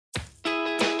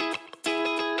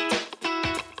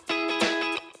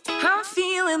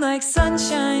feeling like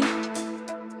sunshine,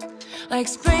 like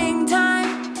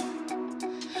springtime,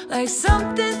 like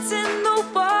something's in the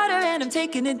water and I'm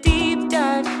taking a deep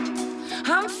dive.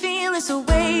 I'm feeling so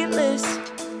weightless,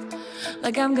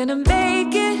 like I'm gonna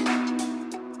make it,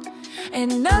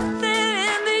 and nothing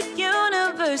in the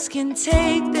universe can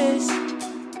take this.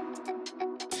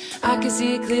 I can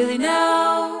see it clearly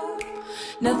now,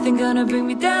 nothing gonna bring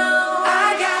me down.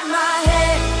 I got my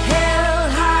head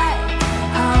held high,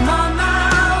 I'm on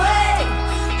my way,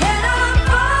 and I'm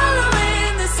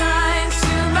following the signs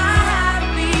to my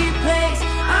happy place.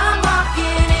 I'm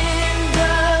walking in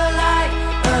the light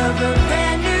of a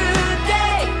brand new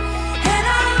day, and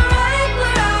I'm right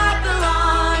where I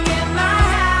belong, in my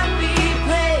happy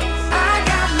place. I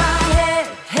got my head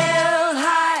held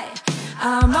high,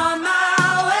 I'm on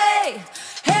my way,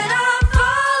 and I'm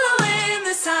following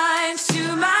the signs to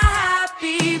my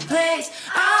happy place.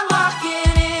 I'm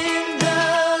walking in the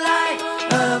light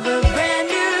of a brand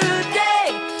new day,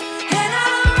 and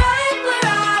I'm right where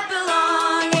I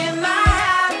belong, in my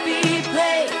happy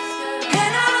place.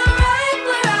 And I'm right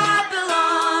where I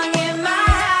belong, in my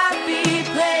happy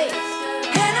place.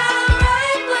 And I'm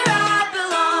right where I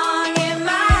belong, in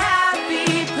my happy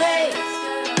place.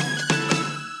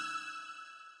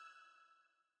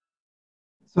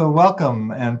 So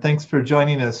welcome and thanks for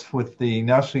joining us with the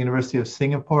National University of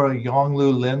Singapore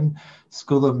Yonglu Lin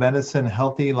School of Medicine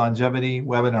Healthy Longevity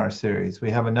webinar series.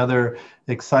 We have another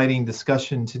exciting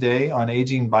discussion today on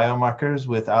aging biomarkers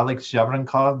with Alex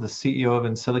Zhavoronkov, the CEO of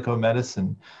In Silico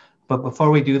Medicine. But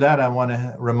before we do that, I want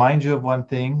to remind you of one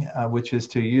thing, which is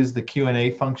to use the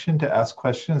Q&A function to ask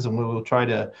questions, and we will try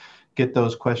to get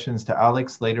those questions to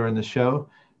Alex later in the show.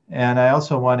 And I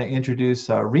also want to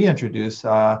reintroduce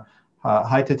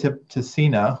Haitatip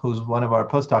Tassina, who's one of our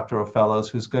postdoctoral fellows,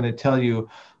 who's going to tell you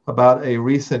about a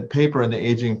recent paper in the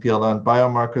aging field on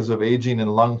biomarkers of aging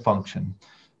and lung function.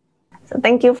 So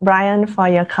thank you, Brian, for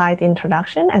your kind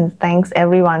introduction, and thanks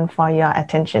everyone for your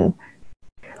attention.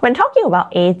 When talking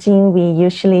about aging, we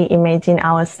usually imagine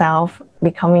ourselves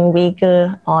becoming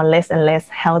weaker or less and less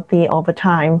healthy over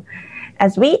time.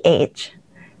 As we age,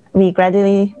 we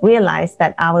gradually realize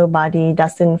that our body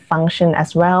doesn't function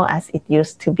as well as it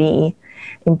used to be.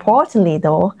 Importantly,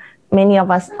 though, many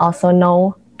of us also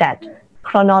know that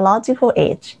chronological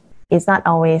age is not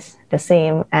always the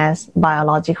same as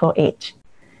biological age.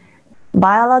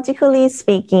 Biologically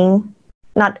speaking,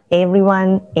 not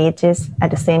everyone ages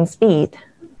at the same speed,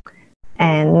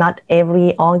 and not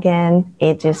every organ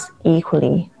ages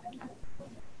equally.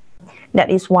 That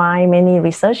is why many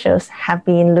researchers have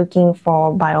been looking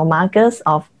for biomarkers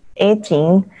of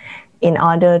aging in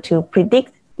order to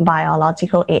predict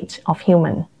biological age of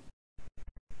humans.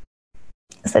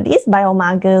 So these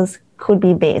biomarkers could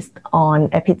be based on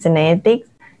epigenetics,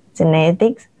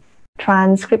 genetics,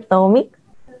 transcriptomic,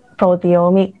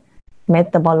 proteomic,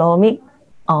 metabolomic,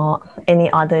 or any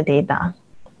other data.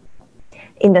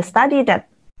 In the study that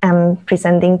I'm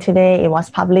presenting today, it was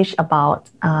published about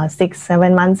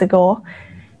 6-7 months ago.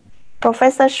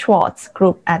 Professor Schwartz's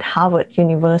group at Harvard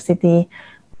University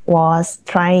was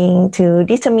trying to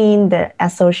determine the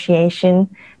association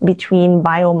between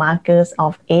biomarkers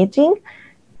of aging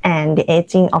and the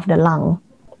aging of the lung.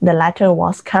 The latter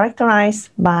was characterized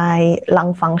by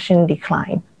lung function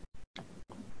decline.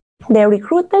 They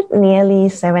recruited nearly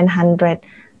 700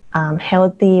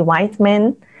 healthy white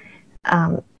men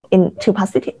to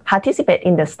participate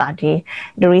in the study.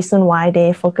 The reason why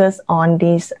they focus on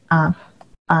these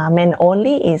men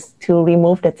only is to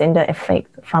remove the gender effect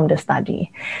from the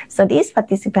study. So these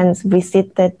participants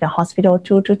visited the hospital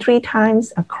 2 to 3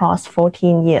 times across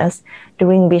 14 years,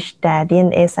 during which their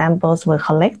DNA samples were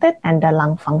collected and the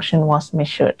lung function was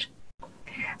measured.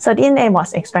 So DNA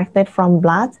was extracted from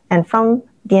blood, and from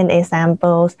DNA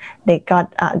samples,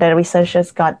 the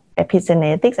researchers got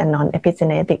epigenetics and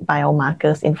non-epigenetic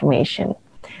biomarkers information.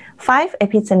 5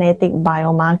 epigenetic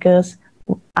biomarkers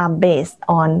are based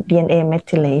on DNA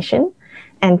methylation,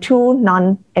 and 2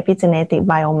 non-epigenetic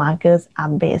biomarkers are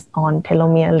based on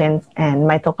telomere length and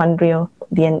mitochondrial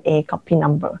DNA copy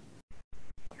number.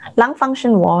 Lung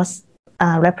function was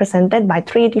represented by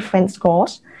 3 different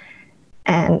scores,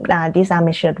 and these are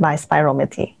measured by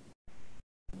spirometry.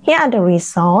 Here are the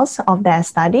results of their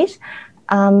studies.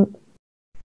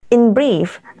 In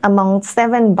brief, among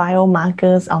 7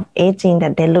 biomarkers of aging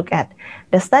that they look at,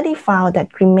 the study found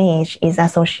that cremage is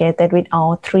associated with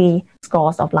all 3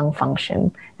 scores of lung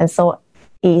function, and so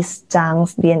is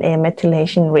Zhang's DNA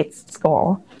methylation rate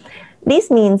score. This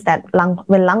means that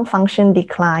when lung function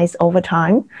declines over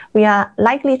time, we are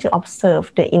likely to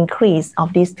observe the increase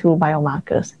of these 2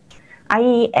 biomarkers.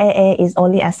 IEAA is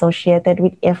only associated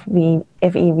with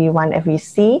FEV1,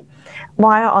 FVC,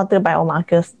 while other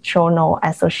biomarkers show no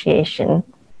association.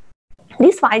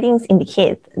 These findings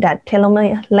indicate that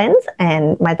telomere length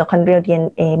and mitochondrial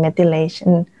DNA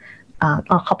methylation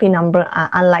or copy number are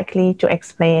unlikely to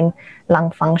explain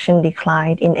lung function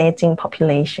decline in aging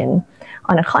population.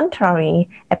 On the contrary,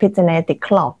 epigenetic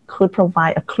clock could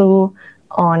provide a clue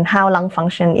on how lung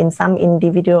function in some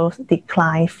individuals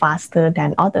decline faster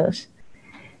than others.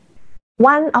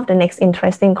 One of the next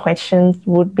interesting questions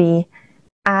would be,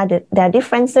 are there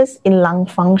differences in lung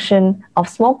function of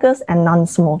smokers and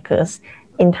non-smokers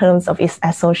in terms of its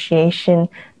association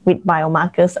with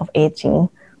biomarkers of aging?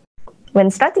 When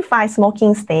stratifying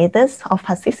smoking status of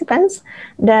participants,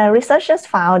 the researchers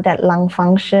found that lung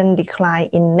function decline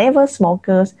in never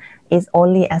smokers is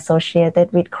only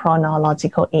associated with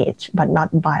chronological age, but not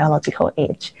biological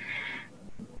age.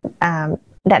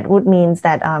 That would mean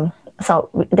that so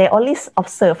they only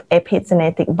observe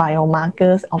epigenetic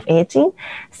biomarkers of aging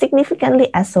significantly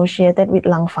associated with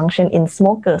lung function in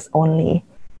smokers only.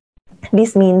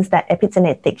 This means that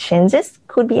epigenetic changes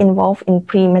could be involved in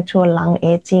premature lung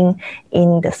aging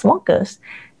in the smokers.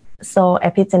 So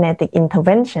epigenetic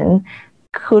intervention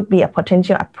could be a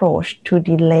potential approach to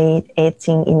delay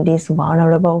aging in this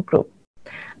vulnerable group.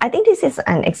 I think this is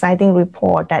an exciting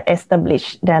report that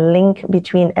established the link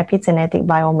between epigenetic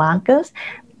biomarkers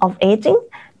of aging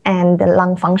and the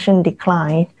lung function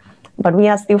decline, but we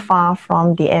are still far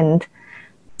from the end.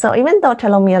 So even though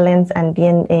telomere length and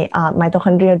DNA,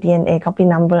 mitochondrial DNA copy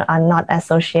number are not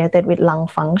associated with lung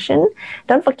function,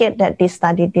 don't forget that this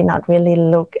study did not really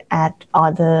look at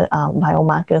other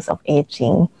biomarkers of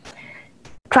aging.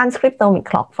 Transcriptomic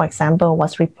clock, for example,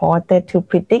 was reported to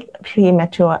predict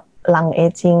premature lung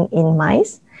aging in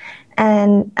mice.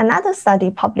 And another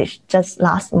study published just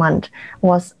last month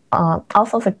was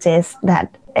also suggests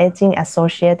that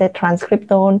aging-associated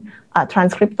transcriptome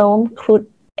could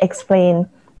explain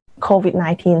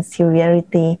COVID-19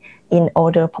 severity in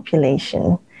older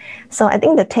population. So I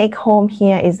think the take home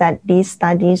here is that these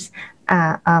studies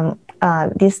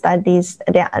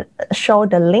show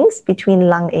the links between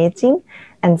lung aging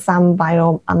and some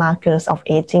biomarkers of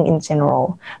aging in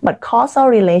general, but causal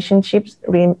relationships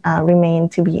remain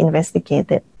to be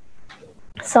investigated.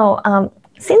 So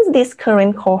since this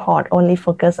current cohort only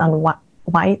focus on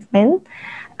white men,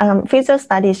 future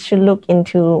studies should look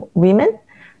into women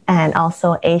and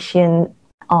also Asian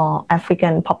or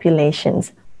African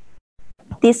populations.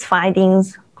 These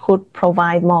findings could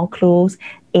provide more clues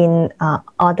in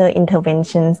other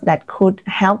interventions that could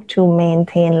help to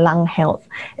maintain lung health,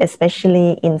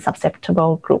 especially in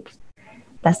susceptible groups.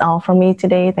 That's all from me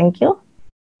today. Thank you.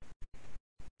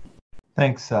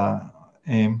 Thanks,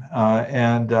 Aim.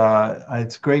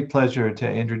 It's a great pleasure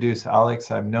to introduce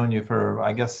Alex. I've known you for,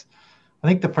 I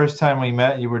think the first time we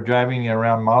met, you were driving me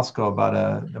around Moscow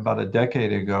about a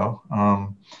decade ago,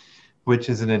 which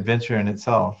is an adventure in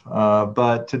itself.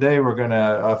 But today we're going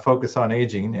to focus on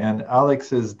aging. And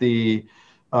Alex is the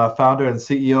founder and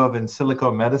CEO of In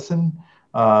Silico Medicine,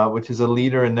 which is a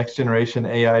leader in next generation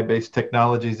AI-based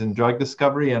technologies in drug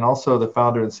discovery, and also the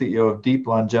founder and CEO of Deep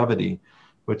Longevity,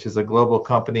 which is a global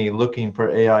company looking for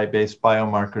AI-based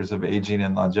biomarkers of aging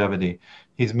and longevity.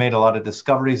 He's made a lot of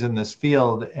discoveries in this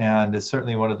field and is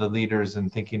certainly one of the leaders in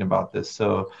thinking about this.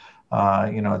 So,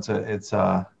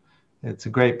 it's a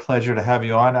great pleasure to have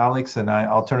you on, Alex, and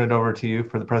I'll turn it over to you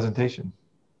for the presentation.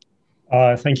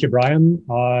 Thank you, Brian.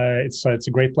 It's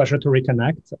a great pleasure to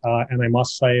reconnect, and I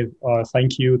must say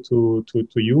thank you to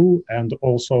you and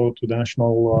also to the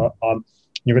National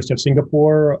University of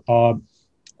Singapore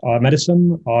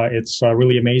Medicine. It's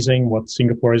really amazing what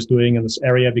Singapore is doing in this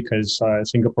area, because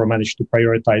Singapore managed to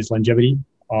prioritize longevity,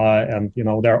 and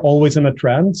they're always in a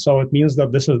trend, so it means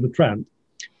that this is the trend.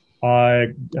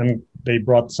 And they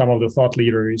brought some of the thought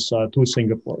leaders to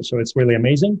Singapore, so it's really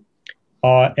amazing.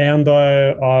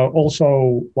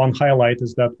 Also one highlight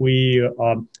is that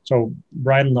so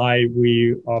Brian and I,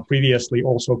 we previously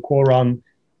also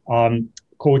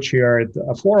co-chaired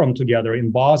a forum together in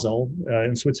Basel,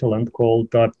 in Switzerland, called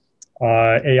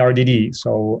ARDD,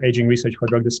 so Aging Research for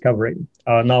Drug Discovery,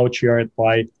 now chaired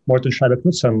by Morten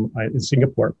Schreiber-Knudsen in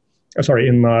Singapore.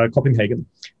 In Copenhagen.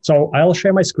 So I'll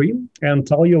share my screen and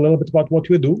tell you a little bit about what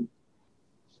we do.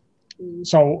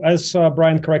 So as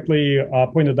Brian correctly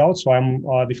pointed out, so I'm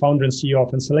the founder and CEO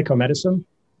of In Silico Medicine.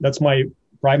 That's my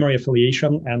primary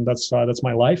affiliation, and that's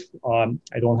my life. I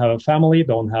don't have a family,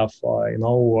 don't have a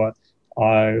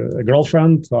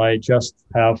girlfriend. I just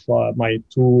have my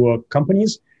two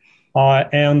companies,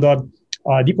 and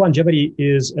Deep longevity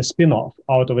is a spin-off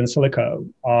out of in silico.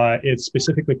 It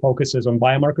specifically focuses on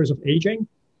biomarkers of aging,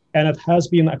 and it has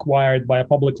been acquired by a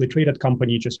publicly traded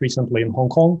company just recently in Hong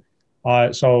Kong.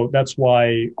 So that's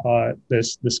why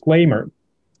this disclaimer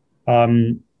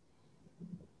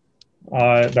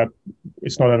that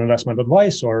it's not an investment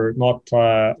advice or not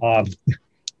a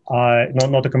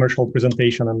commercial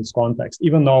presentation in this context,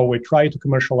 even though we try to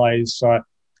commercialize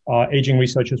aging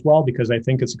research as well, because I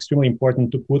think it's extremely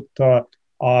important to put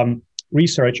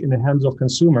research in the hands of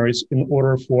consumers in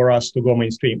order for us to go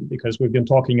mainstream, because we've been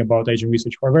talking about aging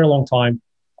research for a very long time.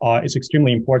 It's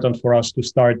extremely important for us to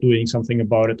start doing something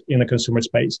about it in the consumer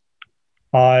space.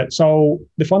 So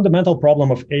the fundamental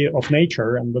problem of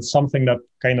nature, and that's something that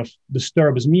kind of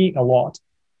disturbs me a lot,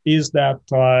 is that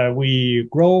we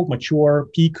grow, mature,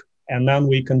 peak, and then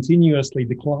we continuously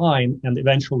decline and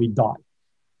eventually die.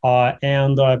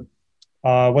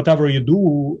 Whatever you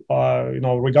do,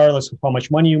 regardless of how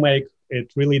much money you make,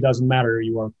 it really doesn't matter.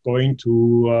 You are going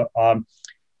to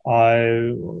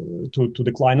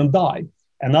decline and die.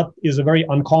 And that is a very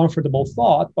uncomfortable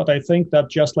thought, but I think that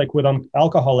just like with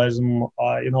alcoholism,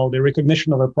 the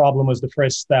recognition of a problem is the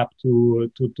first step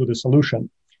to the solution.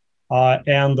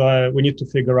 And we need to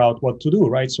figure out what to do,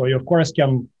 right? So you, of course,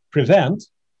 can prevent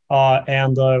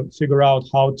and figure out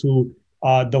how to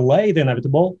delay the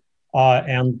inevitable.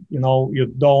 And, you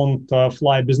don't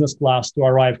fly business class to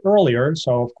arrive earlier.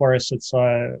 So, of course, it's,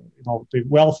 the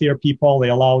wealthier people, they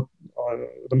allow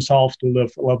themselves to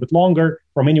live a little bit longer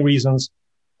for many reasons.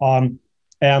 And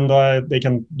they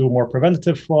can do more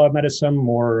preventative medicine,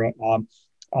 more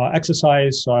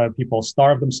exercise. People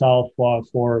starve themselves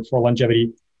for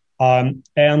longevity. And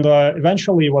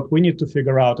eventually what we need to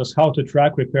figure out is how to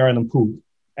track, repair, and improve.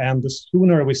 And the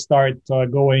sooner we start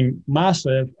going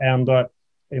massive and,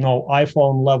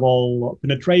 iPhone level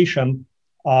penetration,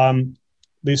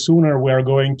 the sooner we're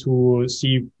going to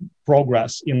see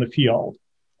progress in the field.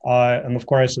 And of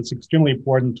course, it's extremely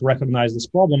important to recognize this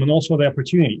problem and also the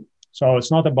opportunity. So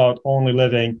it's not about only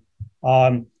living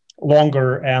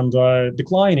longer and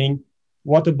declining.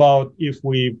 What about if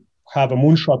we have a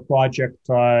moonshot project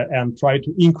and try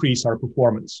to increase our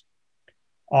performance?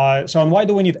 So and why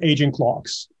do we need aging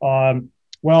clocks?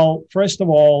 Well, first of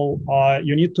all,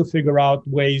 you need to figure out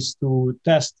ways to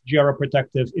test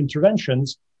geroprotective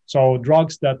interventions, so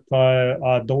drugs that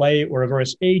delay or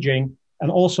reverse aging,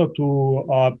 and also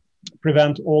to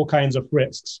prevent all kinds of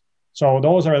risks. So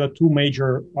those are the two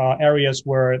major areas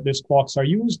where these clocks are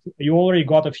used. You already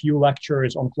got a few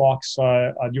lectures on clocks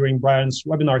during Brian's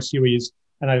webinar series,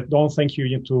 and I don't think you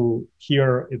need to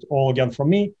hear it all again from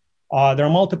me. There are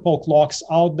multiple clocks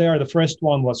out there. The first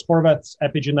one was Horvath's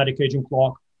epigenetic aging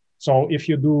clock. So if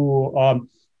you do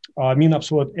mean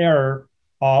absolute error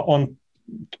on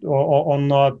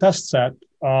test set,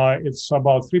 it's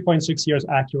about 3.6 years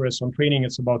accurate. On training,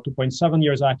 it's about 2.7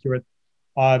 years accurate.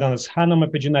 Then it's Hannum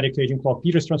epigenetic aging clock,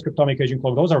 Peters transcriptomic aging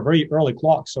clock. Those are very early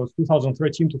clocks. So it's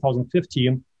 2013,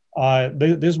 2015.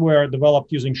 These were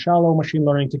developed using shallow machine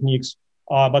learning techniques,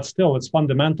 but still it's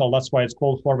fundamental. That's why it's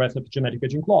called Horvath epigenetic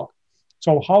aging clock.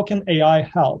 So how can AI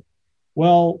help?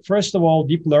 Well, first of all,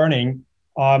 deep learning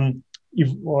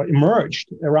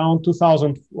emerged around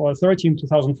 2013,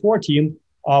 2014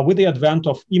 with the advent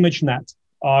of ImageNet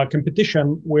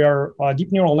competition, where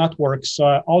deep neural networks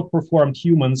outperformed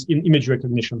humans in image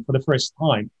recognition for the first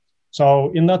time. So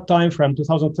in that time frame,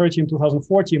 2013,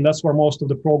 2014, that's where most of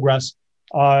the progress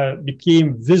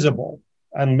became visible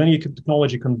and many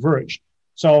technology converged.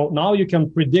 So now you can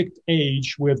predict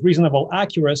age with reasonable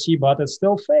accuracy, but it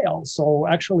still fails. So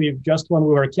actually, just when we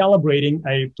were calibrating,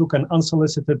 I took an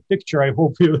unsolicited picture. I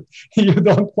hope you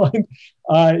don't mind.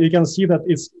 You can see that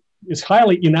it's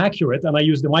highly inaccurate, and I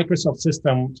use the Microsoft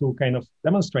system to kind of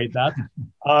demonstrate that.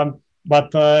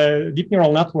 But deep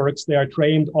neural networks, they are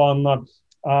trained on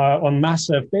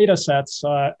massive data sets,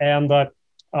 and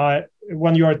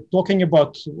when you are talking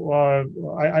about,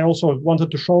 I also wanted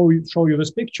to show you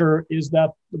this picture, is that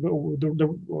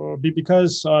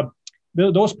because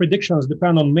those predictions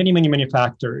depend on many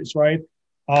factors, right?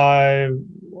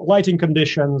 Lighting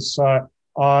conditions,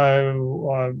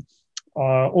 all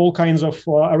kinds of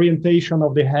orientation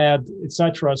of the head,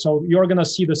 etc. So you're going to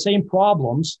see the same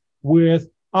problems with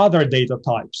other data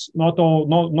types, not all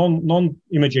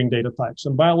non-imaging data types.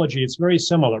 In biology, it's very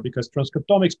similar because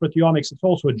transcriptomics, proteomics, it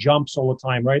also jumps all the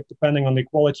time, right? Depending on the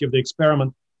quality of the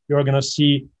experiment, you're going to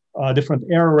see different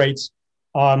error rates.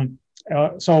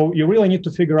 So you really need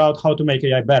to figure out how to make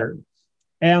AI better.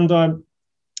 And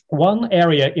one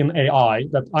area in AI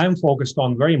that I'm focused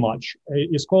on very much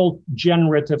is called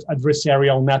generative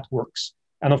adversarial networks.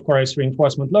 And of course,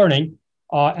 reinforcement learning.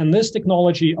 And this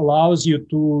technology allows you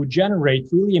to generate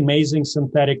really amazing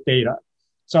synthetic data.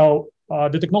 So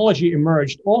the technology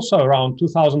emerged also around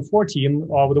 2014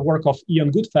 with the work of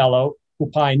Ian Goodfellow, who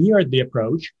pioneered the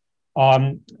approach.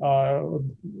 Back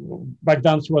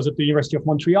then he was at the University of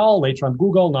Montreal, later at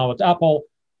Google, now at Apple.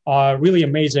 Really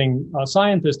amazing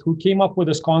scientist who came up with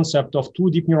this concept of two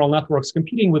deep neural networks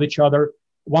competing with each other.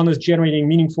 One is generating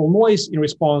meaningful noise in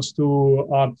response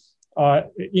to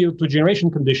generation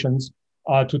conditions,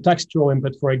 to textual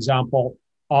input, for example.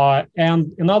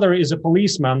 And another is a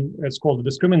policeman. It's called a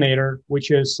discriminator,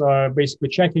 which is basically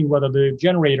checking whether the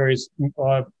generator is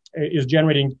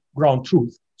generating ground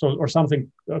truth, so or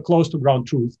something close to ground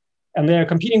truth. And they're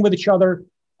competing with each other.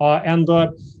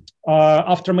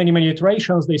 After many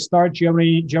iterations, they start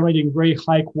generating very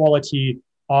high quality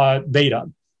data.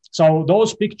 So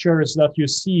those pictures that you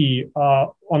see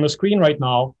on the screen right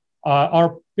now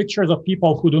are pictures of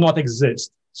people who do not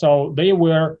exist. So they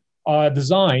were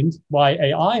designed by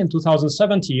AI in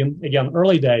 2017, again,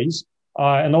 early days.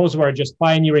 And those were just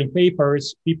pioneering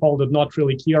papers. People did not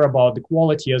really care about the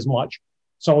quality as much.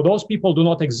 So those people do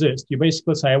not exist. You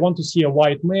basically say, I want to see a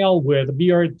white male with a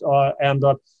beard and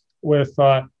with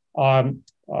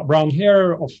brown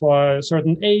hair of a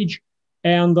certain age.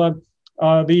 And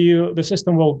the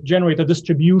system will generate a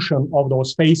distribution of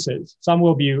those faces. Some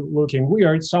will be looking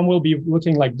weird. Some will be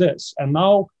looking like this. And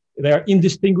now they're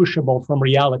indistinguishable from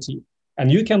reality. And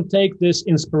you can take this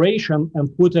inspiration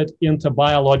and put it into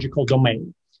biological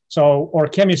domain. So, or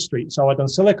chemistry. So at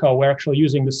Insilico, we're actually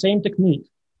using the same technique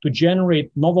to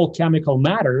generate novel chemical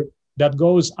matter that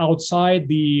goes outside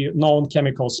the known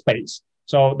chemical space.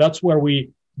 So that's where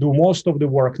we do most of the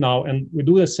work now. And we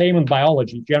do the same in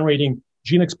biology, generating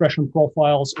gene expression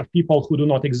profiles of people who do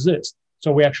not exist.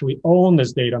 So we actually own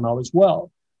this data now as well.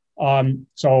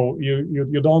 So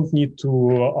you don't need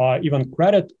to even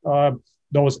credit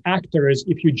those actors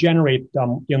if you generate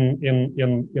them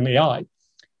in AI.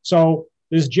 So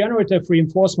this generative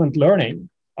reinforcement learning,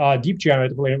 deep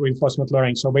generative reinforcement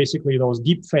learning, so basically those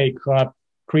deep fake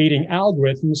creating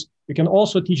algorithms, you can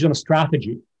also teach them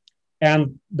strategy.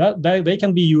 And that they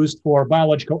can be used for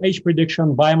biological age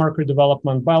prediction, biomarker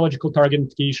development, biological target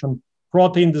identification,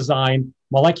 protein design,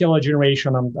 molecular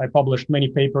generation, and I published many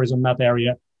papers in that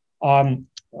area.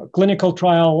 Clinical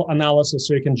trial analysis,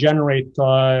 so you can generate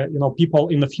people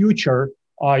in the future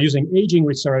using aging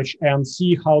research and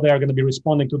see how they are going to be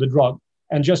responding to the drug.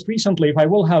 And just recently, if I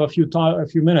will have a few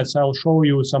minutes, I'll show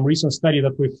you some recent study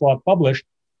that we've published.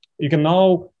 You can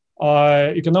now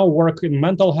work in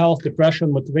mental health,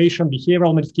 depression, motivation,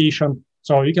 behavioral modification.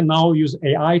 So you can now use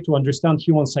AI to understand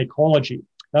human psychology.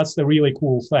 That's the really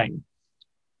cool thing.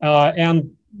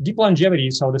 And deep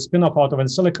longevity, so the spin-off out of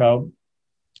Insilico,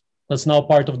 that's now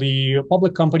part of the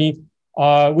public company.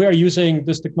 We are using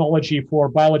this technology for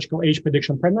biological age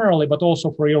prediction primarily, but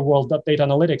also for real-world data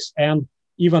analytics and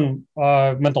even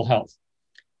mental health.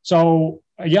 So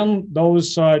again,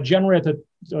 those generated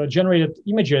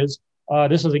images.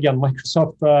 This is again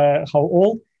Microsoft. How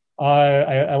old?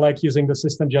 I like using the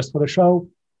system just for the show.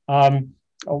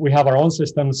 We have our own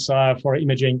systems for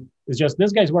imaging. It's just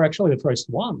these guys were actually the first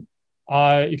one.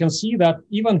 You can see that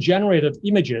even generated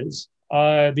images,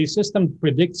 the system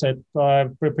predicts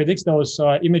those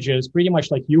images pretty much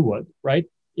like you would, right?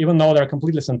 Even though they're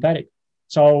completely synthetic.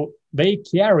 So they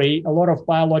carry a lot of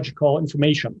biological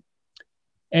information.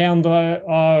 And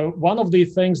one of the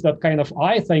things that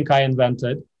I think I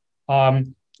invented,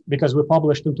 because we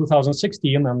published in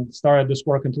 2016 and started this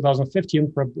work in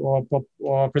 2015,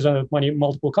 presented at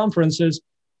multiple conferences,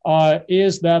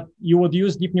 is that you would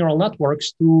use deep neural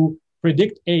networks to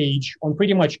predict age on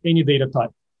pretty much any data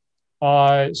type.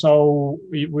 So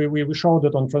we showed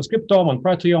it on transcriptome, on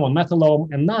proteome, on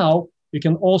methylome, and now you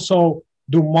can also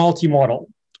do multimodal.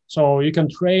 So you can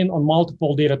train on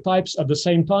multiple data types at the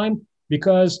same time,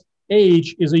 because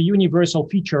age is a universal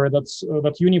feature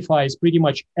that unifies pretty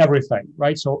much everything,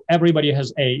 right? So everybody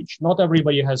has age. Not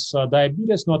everybody has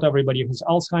diabetes. Not everybody has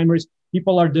Alzheimer's.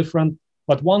 People are different,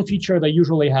 but one feature they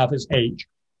usually have is age.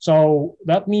 So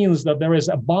that means that there is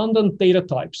abundant data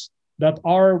types that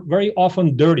are very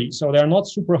often dirty. So they're not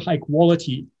super high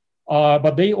quality,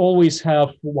 but they always have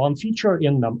one feature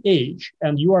in them, age.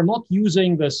 And you are not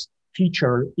using this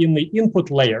feature in the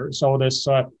input layer, so this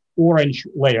orange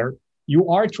layer. You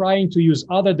are trying to use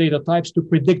other data types to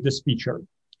predict this feature.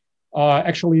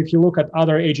 Actually, if you look at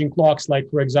other aging clocks, like,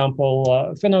 for example,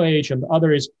 PhenoAge and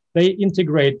others, they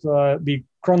integrate the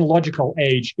chronological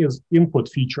age as input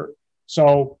feature.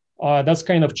 So that's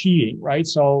kind of cheating, right?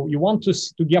 So you want to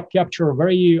capture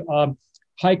very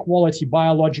high quality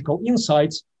biological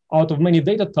insights out of many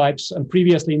data types and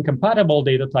previously incompatible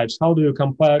data types, how do you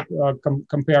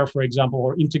compare, for example,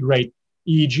 or integrate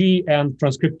EEG and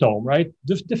transcriptome, right?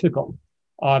 Difficult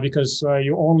because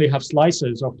you only have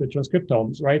slices of the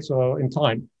transcriptomes, right? So in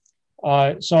time,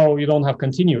 so you don't have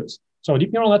continuous. So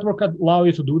deep neural network allow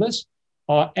you to do this,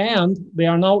 and they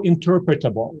are now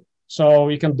interpretable. So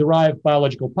you can derive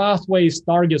biological pathways,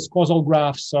 targets, causal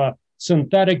graphs,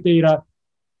 synthetic data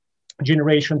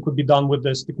generation could be done with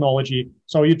this technology.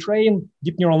 So you train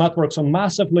deep neural networks on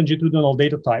massive longitudinal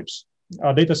data types,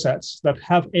 data sets that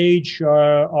have age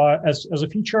as a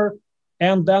feature.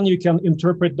 And then you can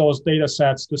interpret those data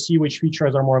sets to see which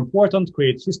features are more important,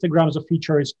 create histograms of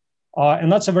features.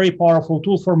 And that's a very powerful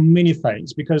tool for many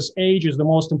things because age is the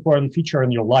most important feature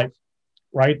in your life,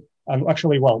 right? And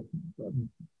actually, well,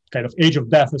 kind of age of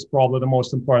death is probably the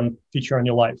most important feature in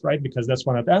your life, right? Because that's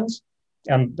when it ends.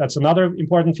 And that's another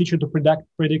important feature to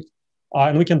predict.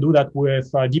 And we can do that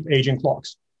with deep aging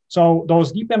clocks. So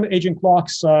those deep aging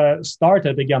clocks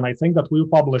started, again, I think that we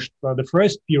published the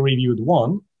first peer-reviewed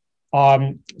one.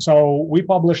 So we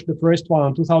published the first one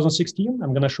in 2016.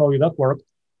 I'm going to show you that work.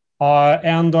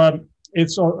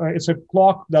 It's a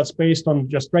clock that's based on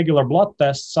just regular blood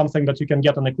tests, something that you can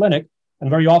get in the clinic. And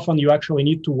very often you actually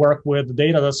need to work with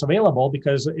data that's available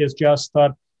because it's just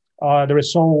there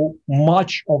is so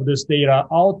much of this data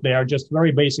out there, just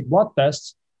very basic blood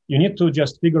tests. You need to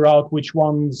just figure out which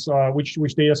ones,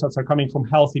 which data sets are coming from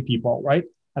healthy people, right?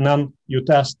 And then you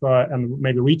test and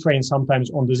maybe retrain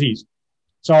sometimes on disease.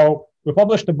 So we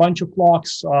published a bunch of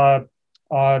clocks.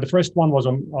 The first one was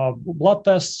on blood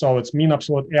tests. So its mean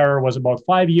absolute error was about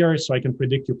 5 years. So I can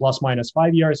predict you plus minus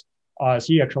 5 years.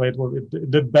 See, actually,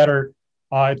 it did better.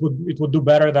 It would do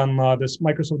better than this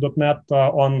Microsoft.NET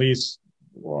on these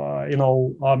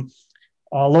low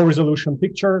resolution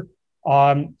picture.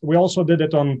 We also did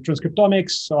it on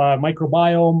transcriptomics,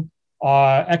 microbiome,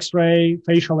 X-ray,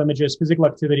 facial images, physical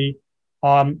activity,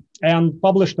 and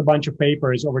published a bunch of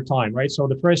papers over time, right? So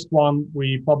the first one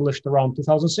we published around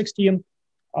 2016.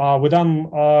 We then,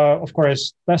 of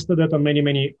course, tested it on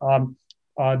many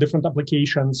different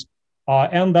applications.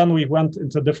 And then we went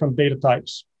into different data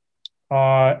types.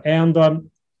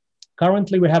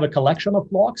 Currently, we have a collection of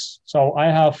clocks. So I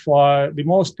have the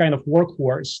most kind of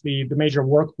workhorse, the major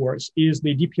workhorse is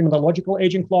the deep hematological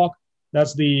aging clock.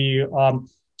 That's the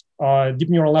deep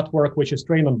neural network, which is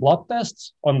trained on blood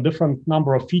tests, on different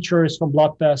number of features from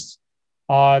blood tests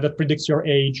that predicts your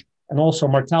age and also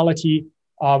mortality.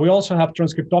 We also have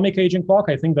transcriptomic aging clock.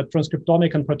 I think that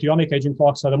transcriptomic and proteomic aging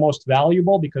clocks are the most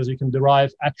valuable because you can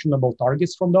derive actionable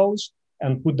targets from those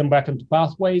and put them back into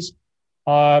pathways.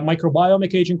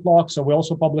 Microbiomic aging clock. So we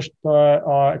also published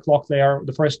a clock there,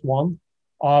 the first one.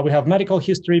 We have medical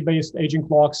history-based aging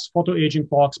clocks, photo aging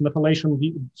clocks, methylation.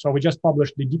 So we just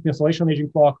published the deep methylation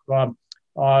aging clock.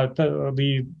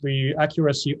 The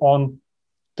accuracy on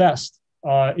test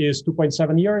is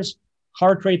 2.7 years.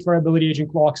 Heart rate variability aging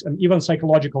clocks, and even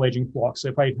psychological aging clocks.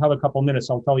 If I have a couple minutes,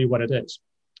 I'll tell you what it is.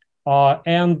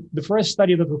 And the first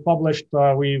study that we published,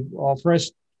 we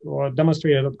first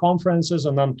demonstrated at conferences,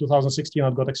 and then 2016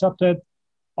 it got accepted.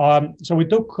 So we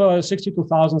took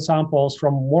 62,000 samples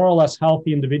from more or less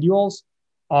healthy individuals,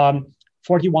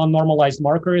 41 normalized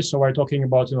markers. So we're talking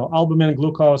about albumin,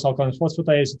 glucose, alkaline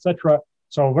phosphatase, etc.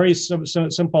 So very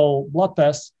simple blood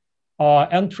tests,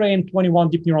 and trained 21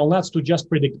 deep neural nets to just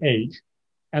predict age.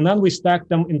 And then we stacked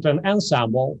them into an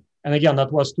ensemble. And again,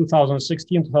 that was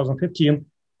 2016, 2015.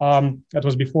 That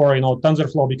was before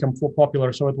TensorFlow became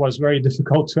popular, so it was very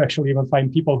difficult to actually even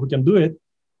find people who can do it.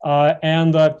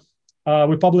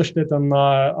 We published it in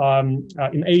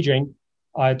Aging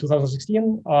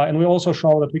 2016, and we also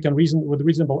show that we can with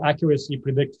reasonable accuracy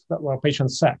predict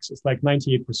patient sex. It's like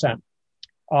 98%.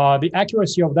 The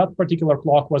accuracy of that particular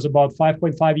clock was about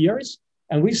 5.5 years,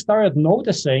 and we started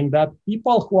noticing that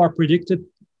people who are predicted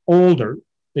older,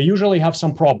 they usually have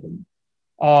some problem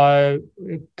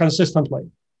consistently.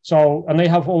 So, and they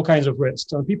have all kinds of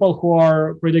risks. And people who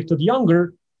are predicted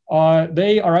younger,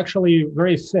 they are actually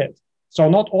very fit. So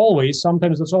not always,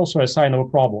 sometimes it's also a sign of a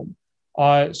problem.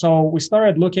 So we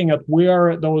started looking at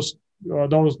where those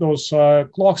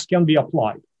clocks can be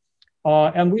applied.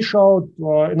 And we showed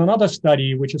in another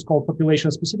study, which is called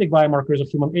Population-Specific Biomarkers of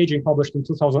Human Aging, published in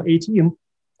 2018,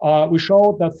 we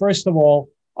showed that, first of all,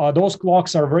 those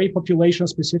clocks are very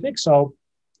population-specific. So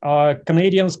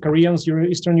Canadians, Koreans,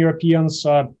 Eastern Europeans,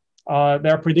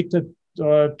 they're predicted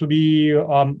to be,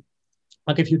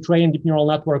 like if you train deep neural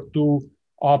network to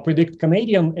predict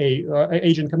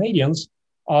Asian Canadians,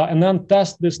 and then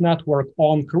test this network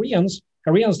on Koreans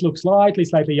look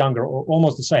slightly younger or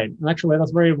almost the same. And actually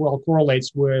that very well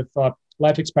correlates with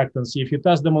life expectancy. If you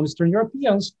test them on Eastern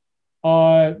Europeans,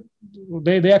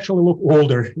 they actually look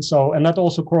older. So, and that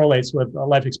also correlates with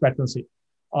life expectancy.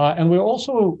 And we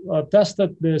also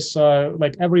tested this,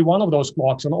 like every one of those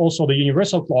clocks, and also the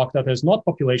universal clock that is not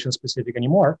population specific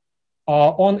anymore,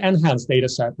 on enhanced data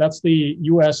set. That's the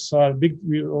big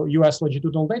US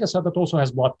longitudinal data set that also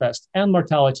has blood tests and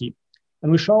mortality.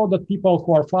 And we showed that people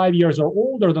who are 5 years or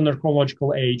older than their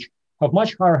chronological age have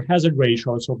much higher hazard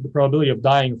ratios of the probability of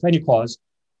dying of any cause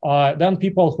than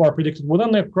people who are predicted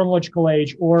within their chronological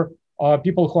age, or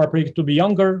people who are predicted to be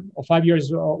younger, or 5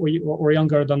 years or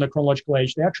younger than the chronological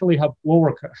age. They actually have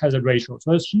lower hazard ratios.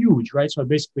 So it's huge, right? So it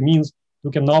basically means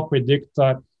we can now predict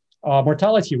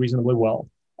mortality reasonably well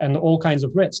and all kinds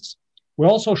of risks. We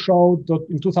also showed that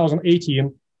in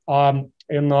 2018,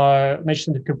 in Nature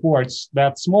Scientific Reports,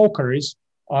 that smokers,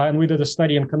 and we did a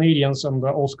study in Canadians and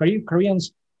also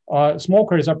Koreans,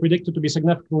 smokers are predicted to be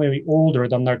significantly older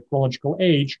than their chronological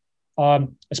age,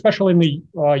 especially in the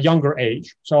younger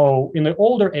age. So in the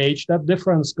older age, that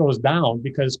difference goes down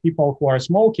because people who are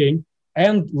smoking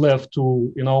and live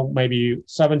to, maybe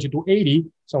 70 to 80,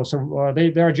 so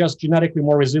they are just genetically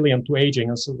more resilient to aging,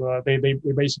 and so they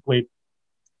basically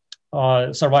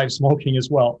survive smoking as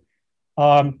well.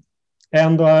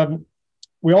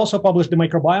 We also published the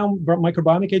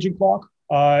microbiomic aging clock.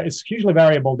 It's hugely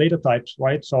variable data types,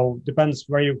 right? So depends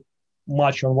very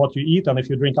much on what you eat, and if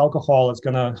you drink alcohol, it's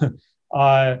gonna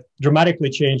dramatically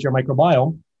change your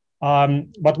microbiome.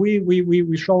 But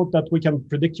we showed that we can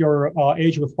predict your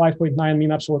age with 5.9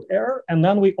 mean absolute error, and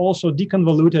then we also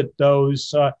deconvoluted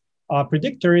those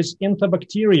predictors into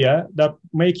bacteria that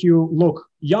make you look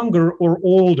younger or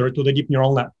older to the deep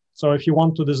neural net. So if you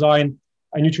want to design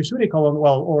a nutraceutical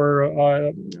or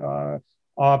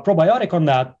probiotic on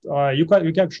that, you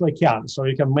actually can. So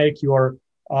you can make your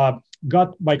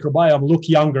gut microbiome look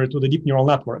younger to the deep neural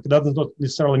network. It doesn't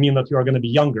necessarily mean that you're going to be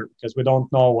younger, because we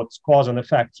don't know what's cause and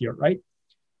effect here, right?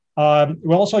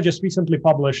 We also just recently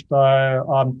published,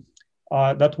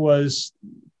 that was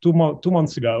two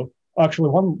months ago, actually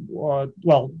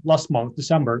last month,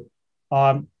 December,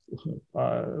 2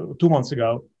 months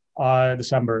ago,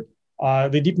 December,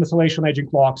 the deep methylation aging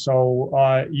clock. So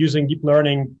using deep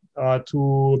learning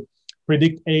to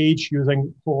predict age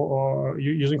using whole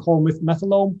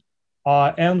methylome.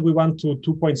 And we went to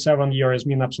 2.7 years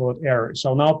mean absolute error.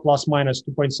 So now plus minus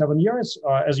 2.7 years.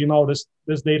 As you know, this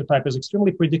data type is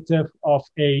extremely predictive of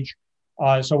age.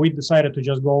 So we decided to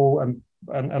just go and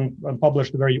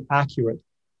publish the very accurate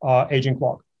aging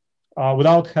clock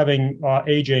without having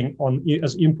aging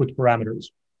as input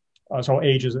parameters. So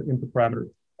age is an input parameter.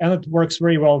 And it works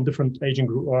very well in different aging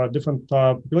different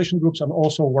population groups, and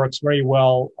also works very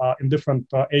well in different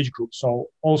age groups. So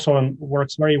also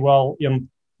works very well in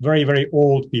very, very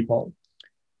old people.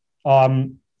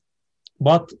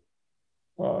 But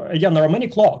again, there are many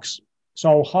clocks.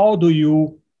 So how do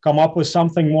you come up with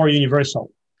something more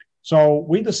universal? So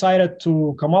we decided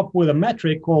to come up with a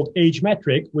metric called age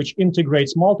metric, which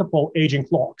integrates multiple aging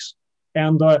clocks.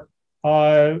 And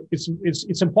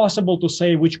it's impossible to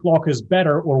say which clock is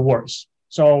better or worse.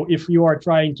 So if you are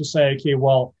trying to say, okay,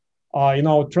 well,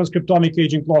 transcriptomic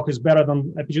aging clock is better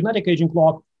than epigenetic aging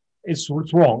clock, it's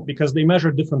wrong, because they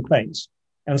measure different things.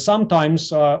 And sometimes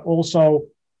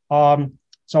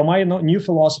so my new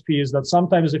philosophy is that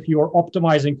sometimes if you are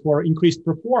optimizing for increased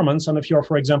performance, and if you're,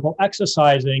 for example,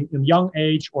 exercising in young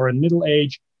age or in middle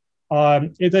age,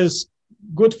 it is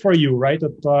good for you, right?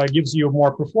 It gives you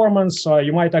more performance.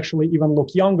 You might actually even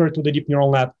look younger to the deep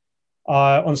neural net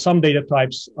on some data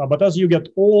types. But as you get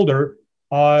older,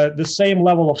 the same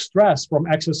level of stress from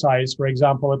exercise, for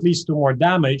example, it leads to more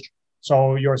damage.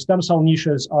 So your stem cell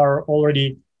niches are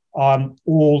already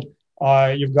old.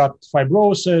 You've got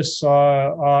fibrosis,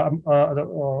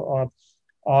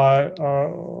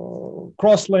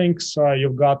 crosslinks,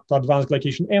 you've got advanced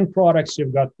glycation end products,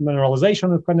 you've got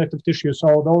mineralization of connective tissue.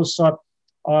 So those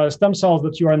stem cells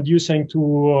that you are inducing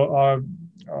to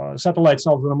satellite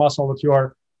cells in the muscle that you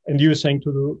are inducing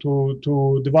to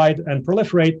divide and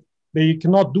proliferate, they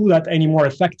cannot do that anymore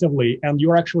effectively, and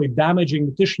you're actually damaging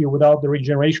the tissue without the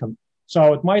regeneration.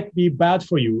 So it might be bad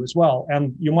for you as well,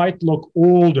 and you might look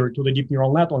older to the deep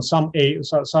neural net on some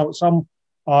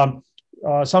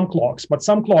clocks, but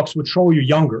some clocks would show you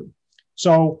younger.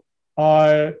 So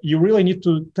you really need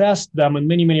to test them in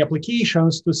many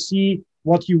applications to see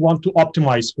what you want to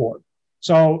optimize for.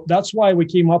 So that's why we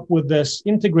came up with this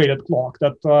integrated clock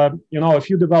that, if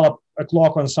you develop a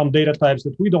clock on some data types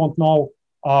that we don't know,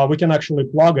 we can actually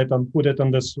plug it and put it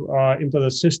in this into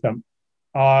the system.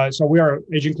 So we are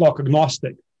aging clock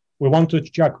agnostic. We want to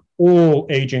check all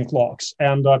aging clocks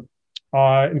and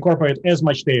incorporate as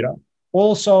much data.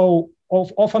 Also,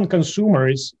 often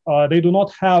consumers, they do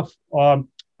not have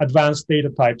advanced data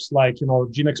types like,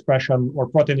 gene expression or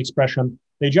protein expression.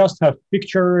 They just have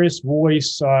pictures,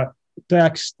 voice,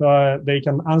 text. They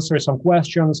can answer some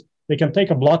questions. They can take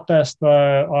a blood test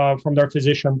from their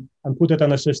physician and put it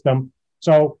in a system.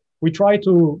 So we try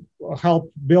to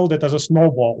help build it as a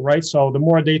snowball, right? So the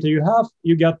more data you have,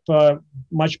 you get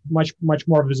much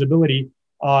more visibility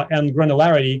and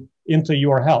granularity into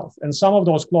your health. And some of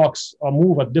those clocks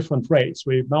move at different rates.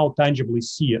 We now tangibly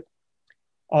see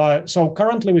it. So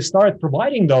currently we started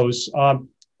providing those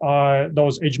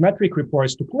age metric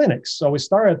reports to clinics. So we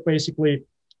started basically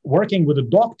working with the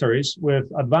doctors,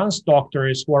 with advanced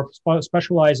doctors who are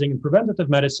specializing in preventative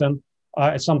medicine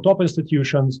at some top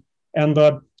institutions, and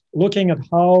looking at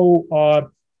how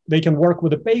they can work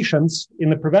with the patients in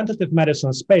the preventative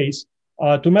medicine space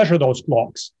to measure those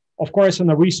clocks. Of course, in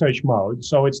a research mode,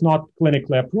 so it's not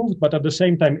clinically approved, but at the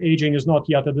same time, aging is not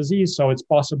yet a disease, so it's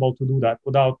possible to do that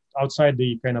outside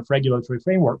the kind of regulatory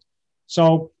framework.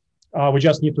 So we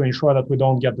just need to ensure that we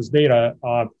don't get this data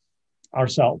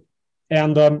ourselves.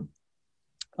 And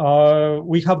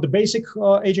we have the basic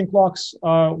aging clocks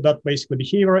that basically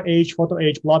behavior age, photo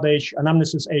age, blood age,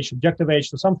 anamnesis age, subjective age,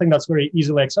 so something that's very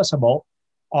easily accessible.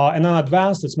 And then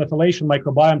advanced, it's methylation,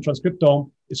 microbiome,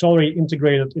 transcriptome. It's already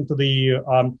integrated into the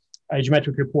age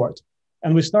metric report.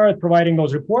 And we started providing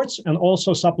those reports and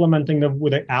also supplementing them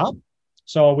with an app.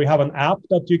 So we have an app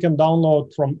that you can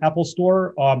download from Apple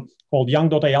Store called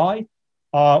young.ai,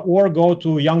 or go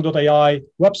to young.ai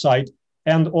website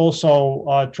and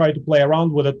also try to play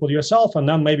around with it with yourself and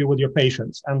then maybe with your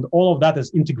patients. And all of that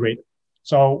is integrated.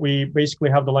 So we basically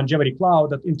have the longevity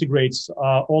cloud that integrates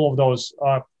all of those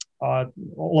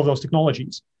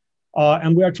technologies.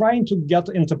 And we are trying to get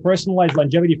into personalized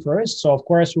longevity first. So of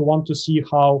course, we want to see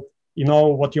how,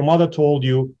 what your mother told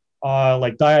you,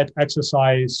 like diet,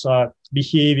 exercise,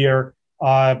 behavior,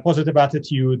 positive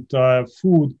attitude,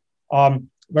 food,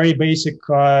 very basic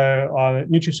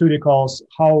nutraceuticals,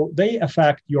 how they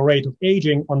affect your rate of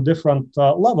aging on different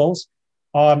levels.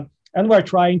 And we're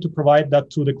trying to provide that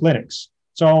to the clinics.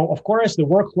 So of course, the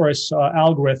workhorse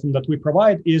algorithm that we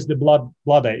provide is the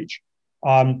blood age.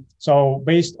 So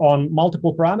based on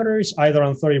multiple parameters, either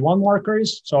on 31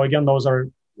 markers. So again, those are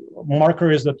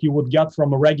markers that you would get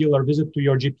from a regular visit to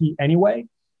your GP anyway,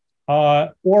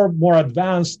 or more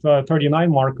advanced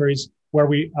 39 markers where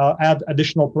we add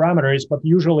additional parameters, but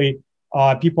usually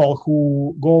people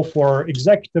who go for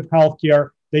executive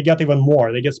healthcare, they get even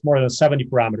more. They get more than 70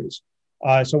 parameters.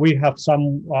 So we have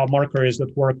some markers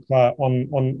that work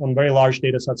on very large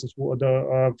data sets,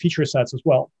 the feature sets as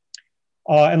well.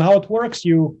 And how it works,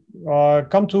 you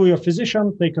come to your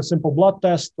physician, take a simple blood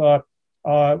test that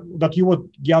you would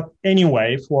get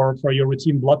anyway for your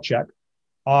routine blood check,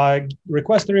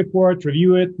 request a report,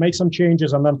 review it, make some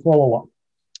changes, and then follow up.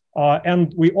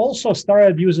 And we also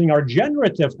started using our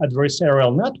generative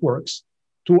adversarial networks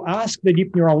to ask the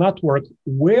deep neural network,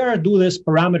 where do these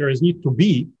parameters need to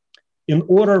be in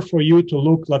order for you to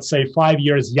look, let's say, 5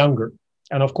 years younger?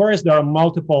 And of course, there are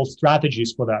multiple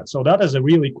strategies for that. So that is a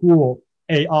really cool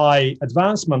AI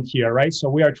advancement here, right? So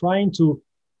we are trying to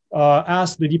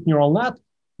ask the deep neural net,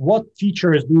 what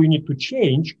features do you need to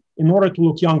change in order to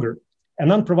look younger? And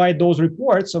then provide those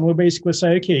reports. And we basically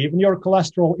say, okay, even your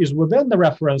cholesterol is within the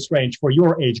reference range for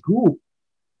your age group.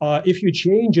 If you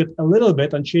change it a little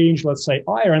bit and change, let's say,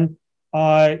 iron,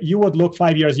 you would look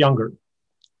 5 years younger.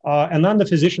 And then the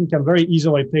physician can very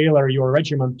easily tailor your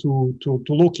regimen to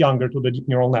look younger to the deep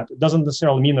neural net. It doesn't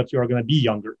necessarily mean that you're going to be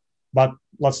younger, but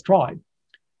let's try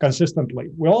consistently.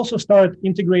 We also started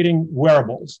integrating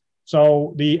wearables.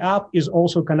 So the app is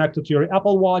also connected to your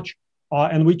Apple Watch,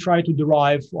 and we try to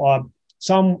derive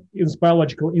some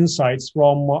biological insights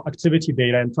from activity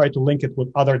data and try to link it with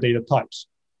other data types.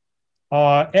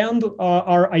 And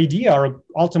our idea, our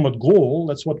ultimate goal,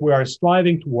 that's what we are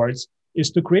striving towards,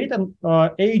 is to create an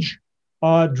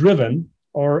age-driven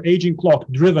or aging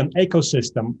clock-driven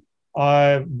ecosystem,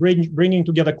 bringing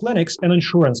together clinics and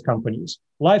insurance companies,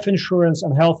 life insurance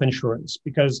and health insurance,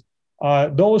 because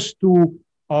those two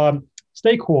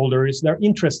stakeholders, their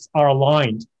interests are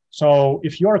aligned. So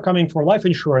if you are coming for life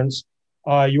insurance,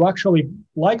 you actually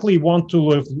likely want to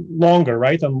live longer,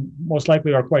 right? And most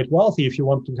likely are quite wealthy if you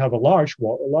want to have a large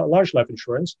life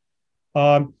insurance.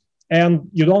 And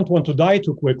you don't want to die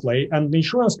too quickly. And the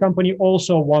insurance company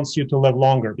also wants you to live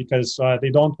longer because they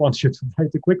don't want you to die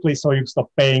too quickly, so you stop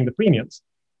paying the premiums.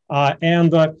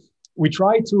 And we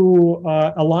try to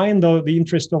align the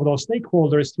interest of those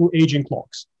stakeholders through aging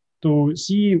clocks to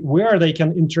see where they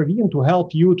can intervene to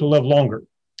help you to live longer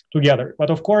together. But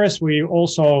of course, we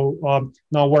also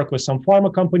now work with some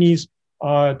pharma companies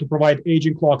to provide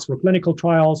aging clocks for clinical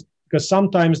trials, because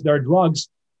sometimes there are drugs,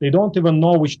 they don't even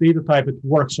know which data type it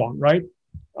works on, right?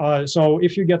 So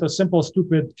if you get a simple,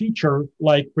 stupid feature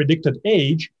like predicted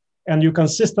age, and you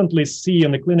consistently see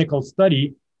in the clinical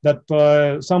study that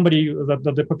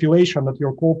that the population, that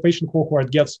your patient cohort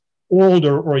gets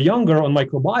older or younger on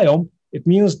microbiome, it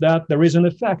means that there is an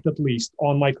effect, at least,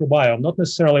 on microbiome, not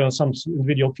necessarily on some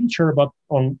individual feature, but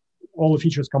on all the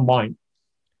features combined.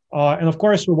 And of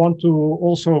course, we want to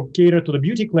also cater to the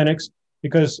beauty clinics,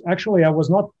 because actually I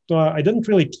didn't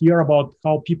really care about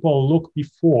how people look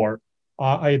before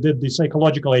I did the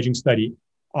psychological aging study.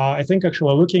 I think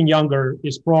actually looking younger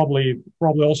is probably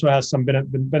also has some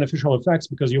beneficial effects,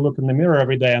 because you look in the mirror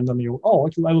every day and then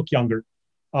I look younger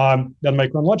than my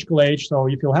chronological age. So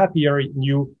you feel happier, and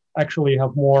you actually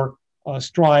have more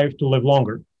strive to live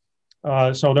longer.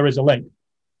 So there is a link.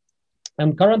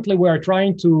 And currently we are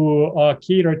trying to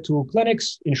cater to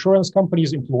clinics, insurance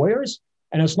companies, employers,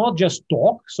 and it's not just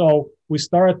talk. So we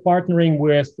started partnering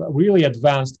with really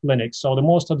advanced clinics. So the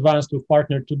most advanced we've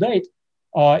partnered to date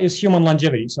is Human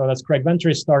Longevity. So that's Craig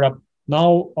Venture's startup,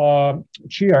 now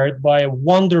chaired by a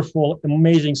wonderful,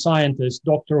 amazing scientist,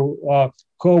 Dr.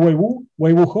 He Weiwu He,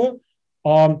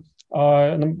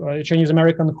 a Chinese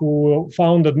American who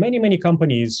founded many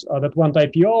companies that went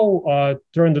IPO,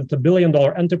 turned into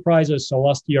billion-dollar enterprises. So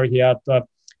last year he had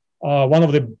one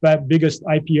of the biggest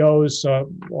IPOs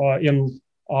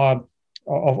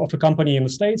of a company in the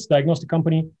States, diagnostic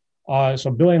company.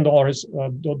 So $1 billion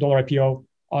dollar IPO.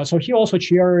 So he also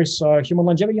chairs Human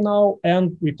Longevity now,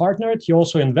 and we partnered. He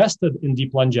also invested in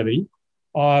Deep Longevity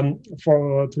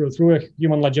through a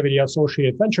Human Longevity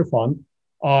Associated Venture Fund.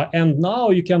 And now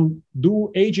you can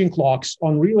do aging clocks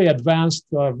on really advanced,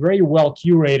 very well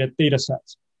curated data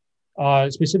sets,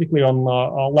 specifically on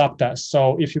lab tests.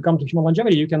 So if you come to Human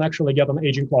Longevity, you can actually get an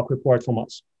aging clock report from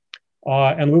us.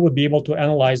 And we would be able to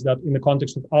analyze that in the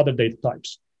context of other data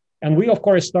types. And we, of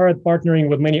course, started partnering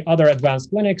with many other advanced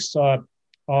clinics.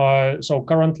 So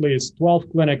currently it's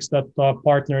 12 clinics that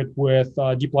partnered with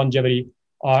Deep Longevity.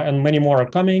 And many more are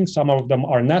coming. Some of them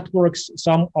are networks.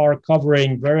 Some are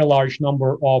covering very large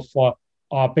number of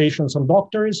patients and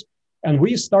doctors. And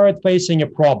we started facing a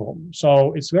problem.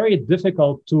 So it's very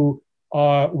difficult to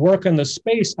work in the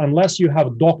space unless you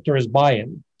have doctors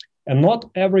buy-in. And not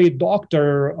every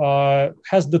doctor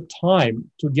has the time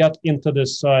to get into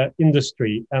this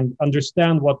industry and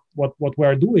understand what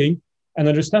we're doing and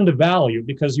understand the value,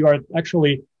 because you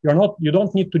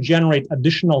don't need to generate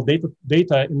additional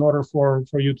data in order for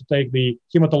you to take the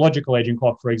hematological aging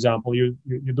clock, for example. You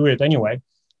do it anyway.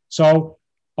 So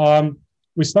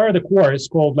we started a course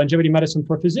called Longevity Medicine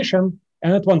for Physician,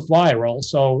 and it went viral.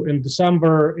 So in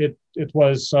December, it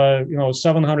was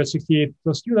 768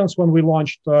 students when we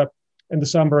launched in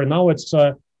December, and now it's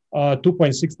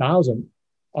 2.6 thousand.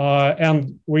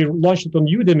 And we launched it on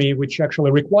Udemy, which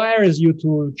actually requires you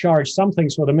to charge something.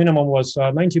 So the minimum was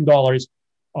 $19.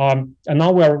 And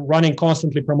now we're running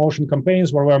constantly promotion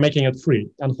campaigns where we're making it free.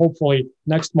 And hopefully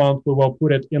next month we will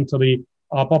put it into the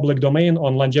public domain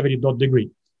on longevity.degree.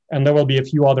 And there will be a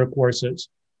few other courses.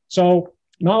 So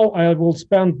now I will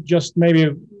spend just maybe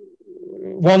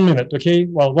 1 minute, okay?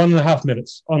 Well, 1.5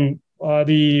 minutes on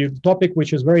the topic,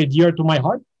 which is very dear to my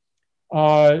heart.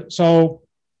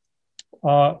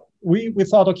 We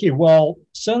thought, okay, well,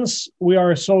 since we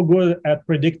are so good at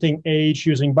predicting age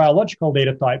using biological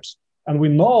data types, and we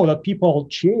know that people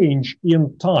change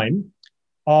in time,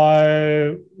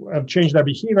 change their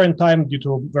behavior in time due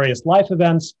to various life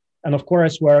events, and of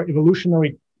course, we're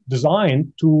evolutionary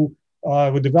designed to,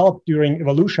 we developed during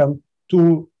evolution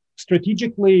to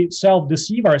strategically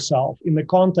self-deceive ourselves in the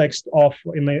context of,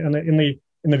 in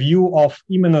the view of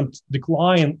imminent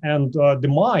decline and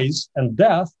demise and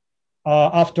death.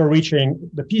 After reaching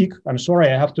the peak, I'm sorry,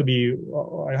 I have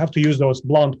to use those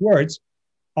blunt words.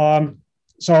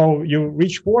 So you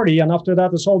reach 40, and after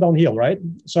that, it's all downhill, right?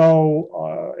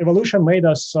 So evolution made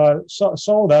us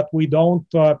so that we don't,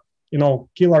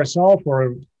 kill ourselves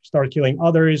or start killing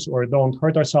others or don't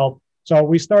hurt ourselves. So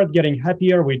we start getting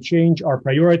happier. We change our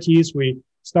priorities. We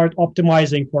start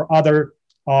optimizing for other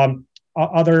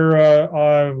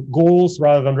goals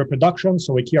rather than reproduction.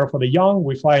 So we care for the young.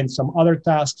 We find some other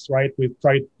tasks, right? We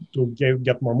try to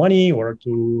get more money or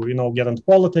to, get into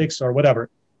politics or whatever.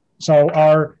 So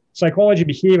our psychology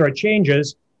behavior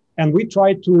changes, and we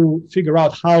try to figure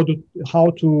out how to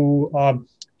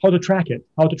track it,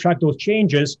 how to track those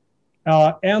changes.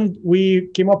 And we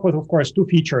came up with, of course, two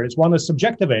features. One is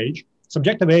subjective age.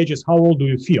 Subjective age is how old do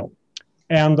you feel?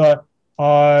 And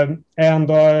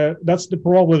That's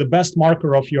probably the best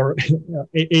marker of your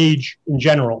age in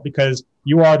general, because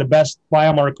you are the best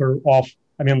biomarker of,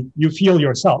 I mean, you feel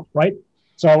yourself, right?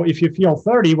 So if you feel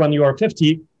 30 when you are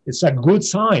 50, it's a good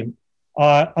sign.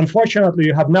 Unfortunately,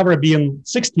 you have never been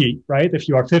 60, right? If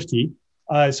you are 50.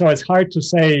 So it's hard to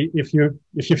say if you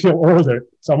feel older.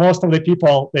 So most of the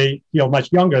people, they feel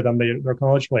much younger than their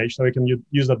chronological age. So we can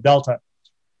use that delta.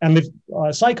 And with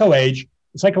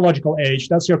psychological age,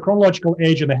 that's your chronological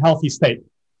age in a healthy state,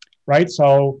 right?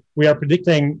 So we are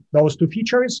predicting those two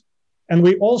features. And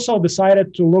we also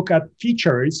decided to look at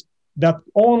features that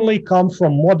only come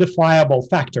from modifiable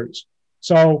factors.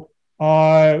 So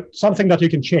something that you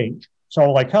can change.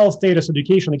 So like health status,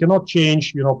 education, you cannot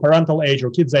change, parental age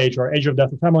or kids' age or age of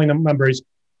death of family members.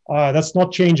 That's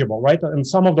not changeable, right? And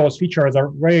some of those features are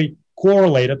very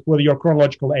correlated with your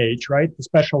chronological age, right?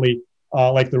 Especially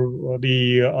like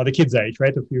the kid's age,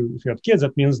 right? If you have kids,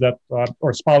 that means that,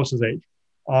 or spouse's age,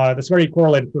 that's very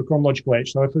correlated to chronological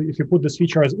age. So if you put this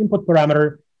feature as input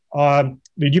parameter,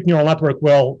 the deep neural network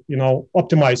will,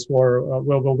 optimize for,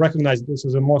 will recognize this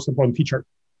as the most important feature.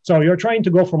 So you're trying to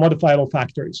go for modifiable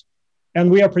factors. And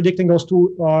we are predicting those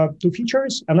two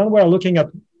features. And then we're looking at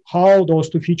how those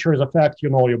two features affect,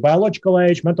 your biological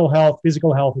age, mental health,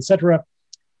 physical health, etc.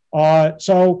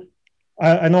 So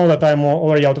I know that I'm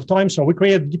already out of time. So we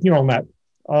created deep neural net.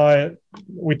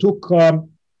 We took the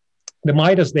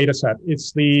MIDAS data set.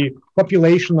 It's the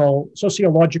populational,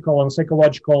 sociological, and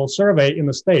psychological survey in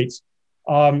the States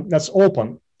that's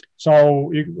open.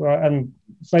 So, and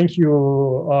thank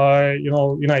you,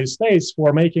 United States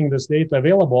for making this data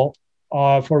available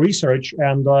for research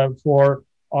and for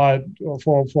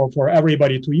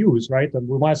everybody to use, right? And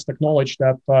we must acknowledge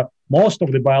that most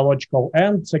of the biological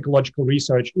and psychological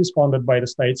research is funded by the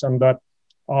states, and that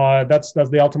that's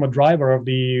the ultimate driver of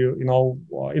the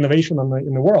innovation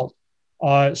in the world.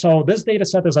 So this data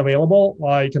set is available.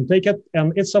 You can take it,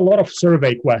 and it's a lot of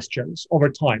survey questions over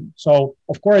time. So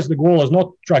of course, the goal is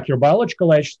not to track your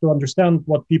biological age, to understand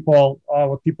what people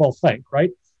think,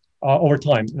 right, over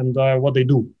time, and what they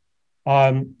do.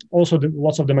 Also,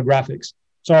 lots of demographics.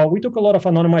 So we took a lot of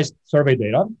anonymized survey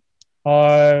data,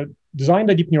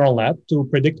 designed a deep neural net to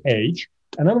predict age,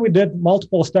 and then we did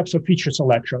multiple steps of feature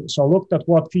selection. So looked at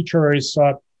what features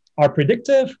are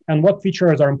predictive and what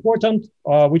features are important,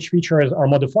 which features are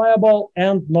modifiable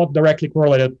and not directly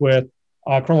correlated with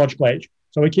chronological age.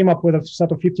 So we came up with a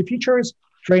set of 50 features,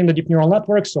 trained the deep neural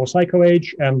networks, so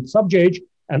psycho-age and sub-age,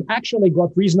 and actually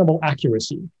got reasonable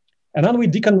accuracy. And then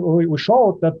we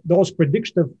showed that those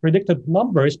predicted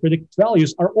numbers, predicted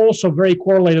values, are also very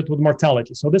correlated with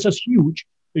mortality. So this is huge.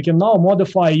 You can now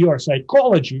modify your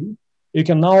psychology. You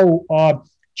can now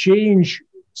change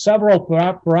several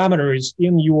parameters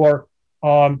in your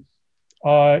in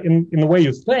the way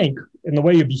you think, in the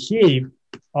way you behave,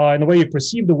 in the way you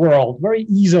perceive the world very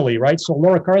easily, right? So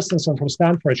Laura Carstensen from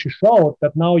Stanford, she showed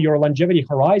that now your longevity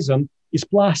horizon is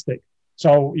plastic.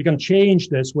 So you can change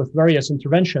this with various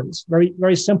interventions, very,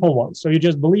 very simple ones. So you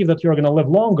just believe that you're going to live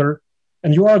longer,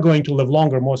 and you are going to live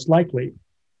longer, most likely.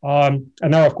 And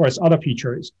now, of course, other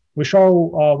features. We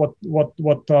show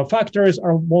what factors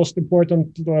are most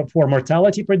important for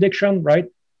mortality prediction, right?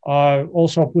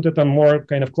 Also put it on more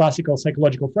kind of classical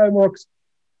psychological frameworks.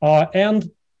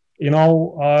 And,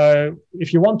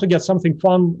 if you want to get something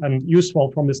fun and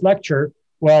useful from this lecture,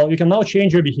 well, you can now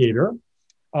change your behavior.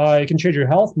 You can change your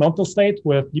health, mental state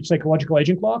with deep psychological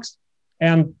aging clocks,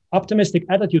 and optimistic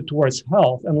attitude towards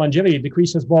health and longevity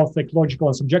decreases both psychological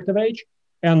and subjective age.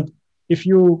 And if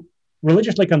you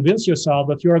religiously convince yourself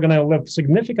that you are going to live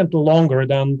significantly longer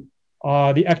than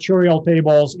the actuarial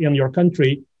tables in your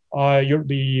country,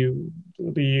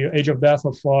 the age of death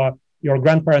of your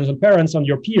grandparents and parents and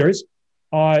your peers,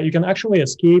 you can actually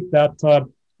escape that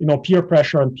peer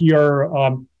pressure and peer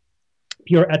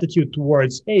attitude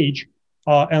towards age.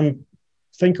 And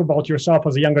think about yourself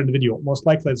as a younger individual. Most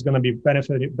likely it's going to be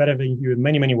benefiting you in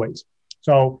many, many ways.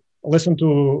 So listen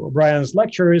to Brian's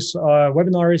lectures,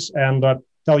 webinars, and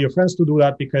tell your friends to do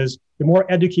that, because the more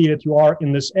educated you are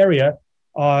in this area,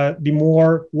 the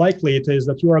more likely it is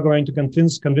that you are going to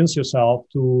convince yourself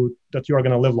that you are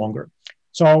going to live longer.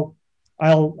 So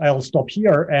I'll stop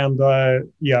here, and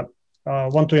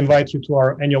want to invite you to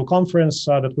our annual conference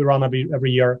that we run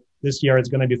every year. This year, it's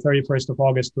going to be 31st of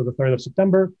August to the 3rd of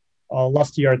September.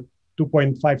 Last year,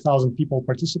 2,500 people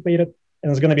participated,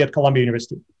 and it's going to be at Columbia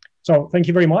University. So thank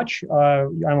you very much.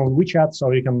 I'm on WeChat, so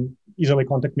you can easily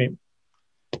contact me.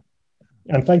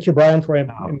 And thank you, Brian, for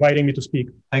inviting me to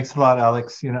speak. Thanks a lot,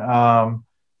 Alex.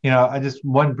 I just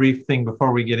one brief thing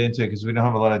before we get into it, because we don't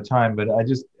have a lot of time, but I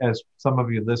just, as some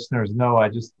of you listeners know, I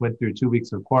just went through 2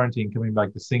 weeks of quarantine coming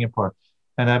back to Singapore.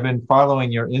 And I've been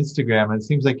following your Instagram, and it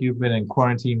seems like you've been in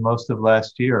quarantine most of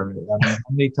last year. I mean, how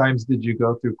many times did you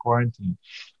go through quarantine?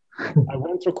 I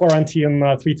went through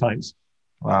quarantine 3 times.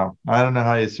 Wow. I don't know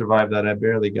how you survived that. I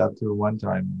barely got through one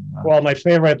time. Well, my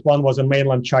favorite one was in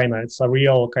mainland China. It's a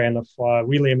real kind of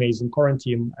really amazing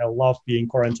quarantine. I love being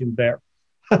quarantined there.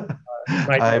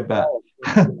 I bet.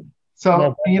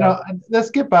 So,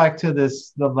 let's get back to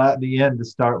this, the end to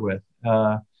start with,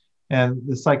 and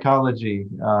the psychology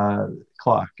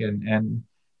clock, and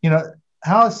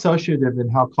how associative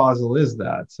and how causal is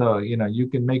that? So, you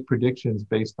can make predictions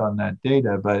based on that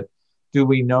data, but do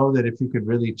we know that if you could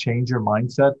really change your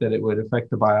mindset, that it would affect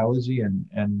the biology?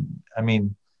 And I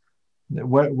mean,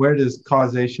 where does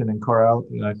causation and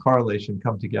correlation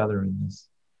come together in this?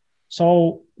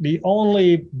 So the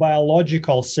only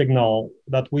biological signal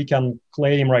that we can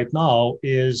claim right now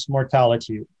is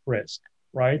mortality risk,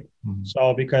 right? Mm-hmm.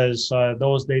 So because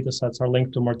those data sets are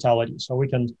linked to mortality. So we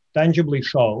can tangibly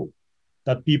show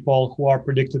that people who are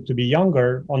predicted to be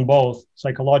younger on both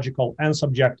psychological and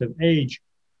subjective age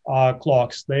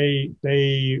clocks, they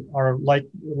are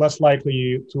less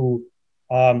likely to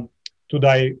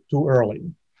die too early.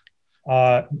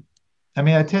 I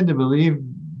mean, I tend to believe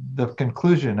the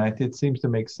conclusion. It seems to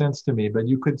make sense to me, but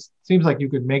seems like you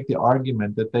could make the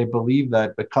argument that they believe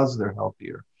that because they're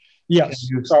healthier. Yes. Can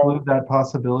you exclude that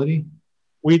possibility?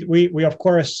 We of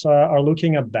course are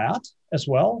looking at that as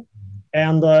well,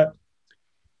 and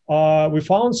we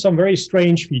found some very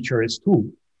strange features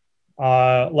too.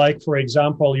 Like, for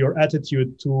example, your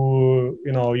attitude to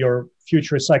your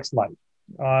future sex life,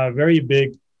 very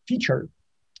big feature.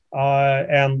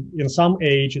 And in some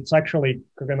age, it's actually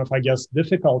kind of, I guess,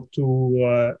 difficult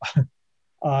to,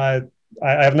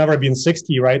 I've never been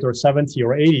 60, right, or 70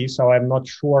 or 80, so I'm not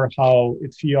sure how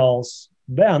it feels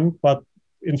then, but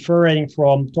inferring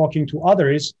from talking to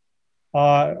others,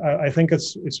 I think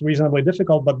it's reasonably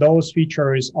difficult, but those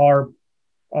features are,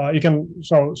 you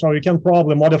can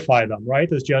probably modify them, right?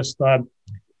 It's just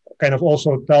kind of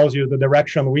also tells you the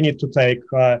direction we need to take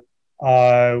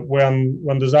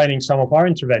when designing some of our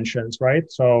interventions, right?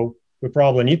 So we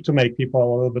probably need to make people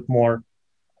a little bit more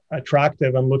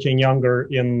attractive and looking younger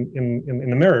in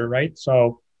the mirror, right?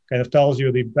 So kind of tells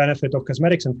you the benefit of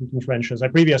cosmetics interventions. I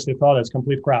previously thought it's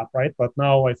complete crap, right? But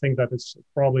now I think that it's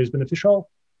probably is beneficial.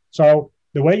 So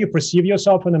the way you perceive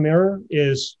yourself in the mirror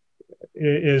is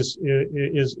a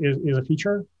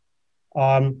feature.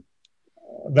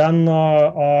 Then,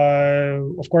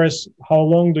 of course, how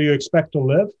long do you expect to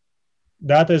live?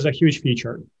 That is a huge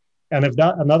feature. And if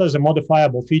that is a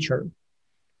modifiable feature,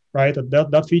 right?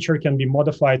 That feature can be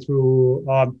modified through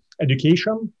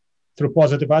education, through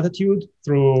positive attitude,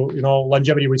 through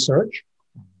longevity research,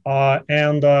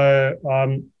 and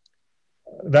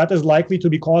that is likely to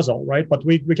be causal, right? But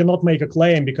we cannot make a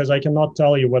claim because I cannot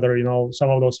tell you whether some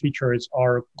of those features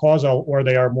are causal or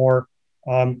they are more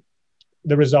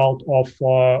the result of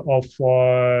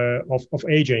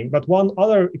aging. But one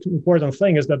other important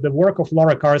thing is that the work of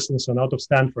Laura Carstensen out of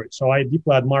Stanford. So I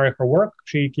deeply admire her work.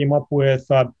 She came up with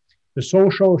the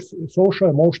social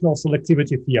emotional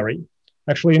selectivity theory.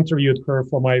 Actually interviewed her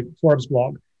for my Forbes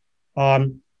blog.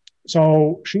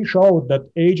 So she showed that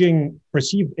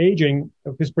perceived age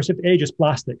is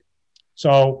plastic.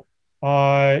 So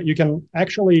you can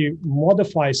actually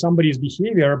modify somebody's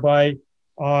behavior by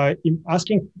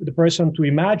asking the person to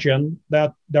imagine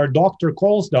that their doctor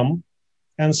calls them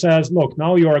and says, look,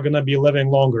 now you are going to be living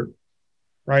longer,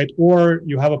 right? Or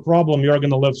you have a problem, you're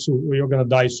going to live soon, or you're going to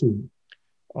die soon.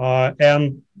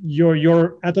 And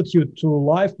your attitude to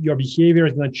life, your behavior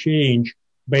is going to change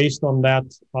based on that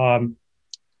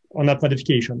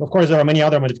modification. Of course, there are many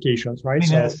other modifications, right?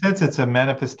 In a sense, it's a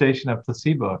manifestation of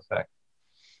placebo effect.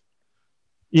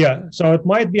 Yeah, so it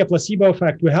might be a placebo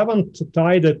effect. We haven't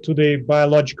tied it to the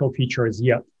biological features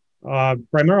yet,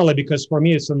 primarily because for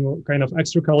me, it's a kind of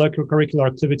extracurricular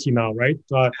activity now, right?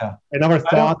 I never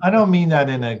thought... I don't mean that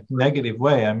in a negative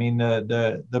way. I mean,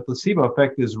 the placebo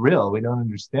effect is real. We don't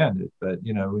understand it. But,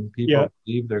 when people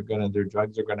believe their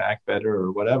drugs are going to act better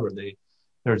or whatever,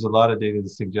 there's a lot of data to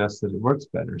suggest that it works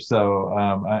better. So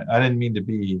I didn't mean to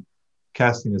be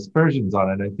casting aspersions on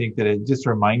it. I think that it just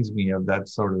reminds me of that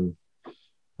sort of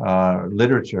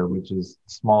literature, which is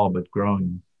small but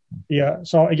growing. Yeah.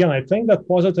 So again, I think that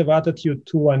positive attitude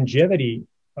to longevity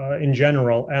in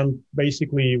general, and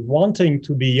basically wanting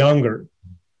to be younger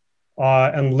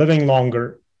and living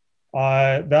longer,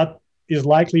 that is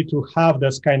likely to have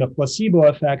this kind of placebo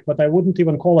effect. But I wouldn't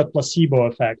even call it placebo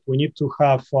effect. We need to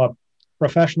have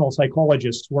professional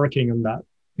psychologists working on that.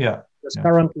 Yeah. Because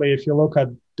currently, if you look at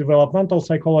developmental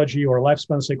psychology or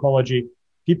lifespan psychology,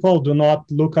 people do not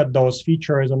look at those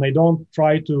features and they don't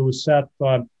try to set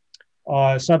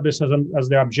this as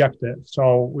their objective. So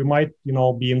we might,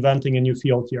 be inventing a new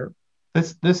field here.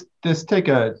 Let's take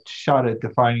a shot at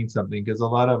defining something, because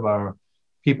a lot of our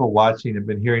people watching have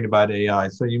been hearing about AI.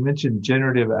 So you mentioned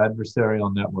generative adversarial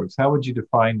networks. How would you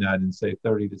define that in, say,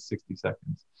 30 to 60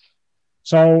 seconds?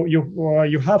 So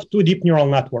you have two deep neural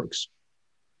networks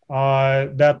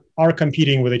that are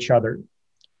competing with each other.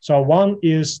 So one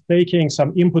is taking some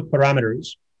input parameters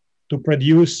to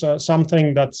produce something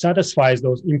that satisfies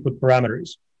those input parameters.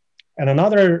 And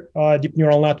another deep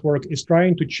neural network is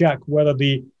trying to check whether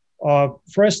the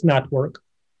first network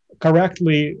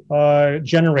correctly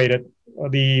generated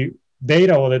the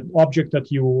data or the object that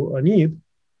you need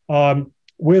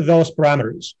with those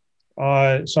parameters.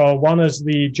 So one is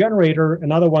the generator,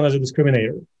 another one is a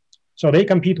discriminator. So they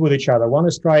compete with each other. One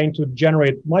is trying to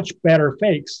generate much better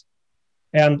fakes,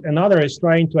 and another is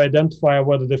trying to identify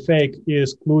whether the fake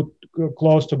is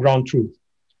close to ground truth.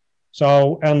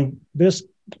 So, and this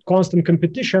constant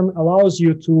competition allows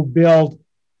you to build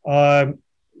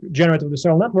generative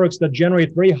adversarial networks that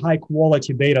generate very high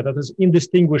quality data that is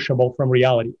indistinguishable from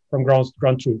reality, from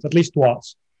ground truth, at least to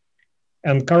us.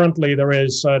 And currently there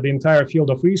is the entire field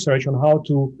of research on how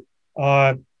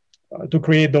to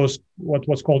create those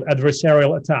what's called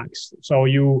adversarial attacks. So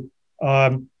you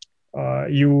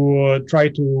try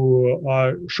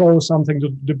to show something to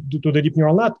the deep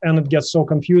neural net, and it gets so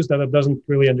confused that it doesn't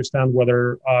really understand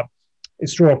whether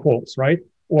it's true or false, right?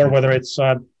 Or whether it's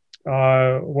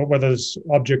whether this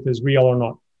object is real or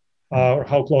not, or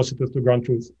how close it is to ground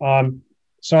truth.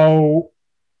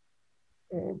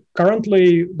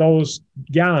 Currently, those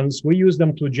GANs, we use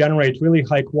them to generate really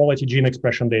high quality gene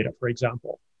expression data, for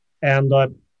example. And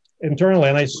internally,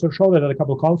 and I showed it at a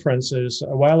couple of conferences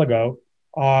a while ago,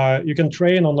 you can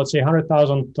train on, let's say,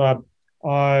 100,000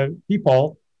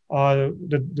 people,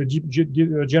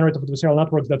 the generative adversarial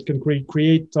networks that can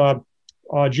create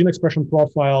gene expression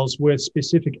profiles with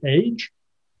specific age,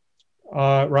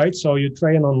 right? So you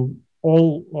train on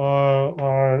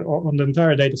on the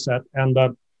entire data set, and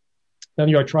then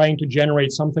you are trying to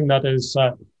generate something that is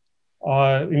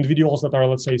individuals that are,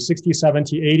 let's say, 60,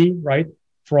 70, 80, right?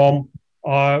 From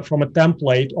a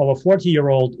template of a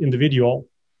 40-year-old individual.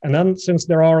 And then since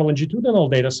there are longitudinal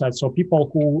data sets, so people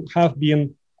who have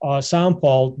been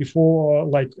sampled before,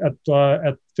 like at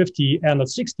 50 and at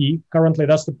 60, currently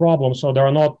that's the problem. So there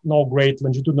are no great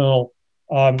longitudinal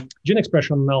gene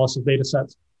expression analysis data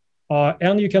sets.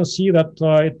 And you can see that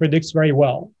it predicts very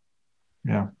well.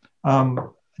 Yeah.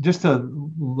 Just to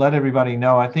let everybody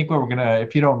know, I think what we're gonna,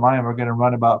 if you don't mind, we're gonna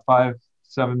run about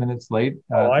 5-7 minutes late.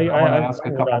 I want to ask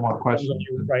a couple more questions,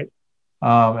 right?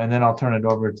 And then I'll turn it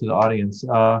over to the audience.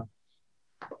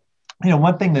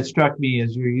 One thing that struck me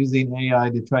is you're using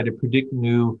AI to try to predict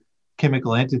new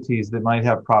chemical entities that might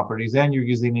have properties, and you're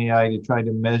using AI to try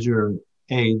to measure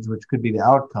age, which could be the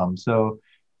outcome. So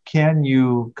can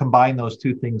you combine those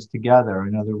two things together?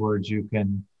 In other words, you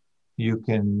can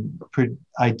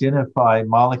identify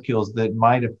molecules that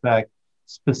might affect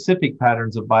specific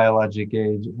patterns of biologic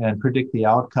age and predict the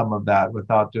outcome of that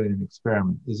without doing an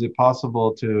experiment. Is it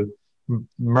possible to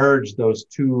merge those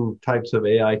two types of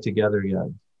AI together yet?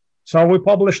 So we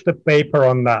published a paper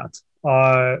on that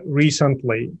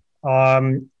recently.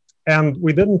 And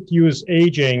we didn't use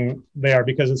aging there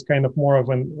because it's kind of more of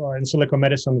an in silico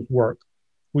medicine work.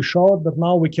 We showed that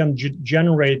now we can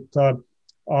generate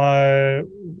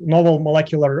novel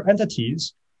molecular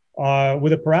entities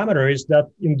with the parameters that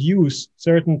induce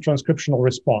certain transcriptional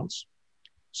response.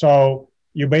 So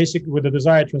you basically, with the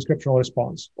desired transcriptional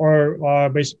response, or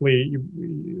basically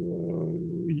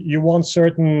you want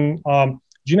certain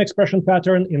gene expression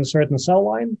pattern in a certain cell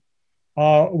line,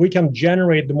 we can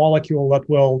generate the molecule that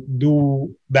will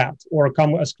do that or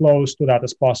come as close to that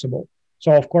as possible.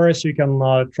 So of course you can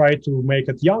try to make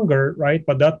it younger, right?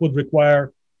 But that would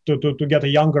require to get a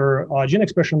younger gene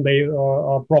expression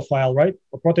profile, right?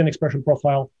 A protein expression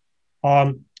profile.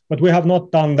 But we have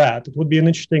not done that. It would be an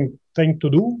interesting thing to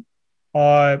do.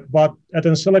 But at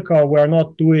in silico, we're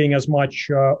not doing as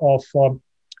much of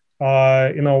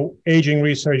aging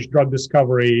research, drug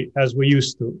discovery as we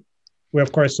used to. We,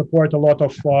 of course, support a lot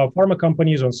of pharma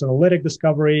companies on senolytic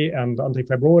discovery and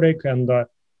antifibrotic and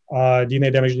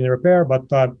DNA damage DNA repair, but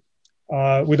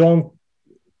we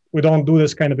don't do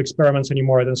this kind of experiments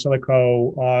anymore at in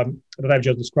silico that I've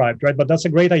just described, right? But that's a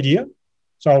great idea.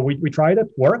 So we tried it,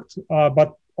 worked,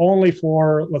 but only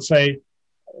for, let's say,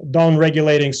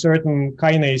 down-regulating certain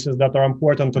kinases that are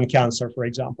important in cancer, for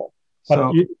example. But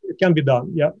So it can be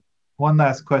done. Yeah. one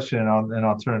last question, and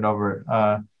I'll turn it over.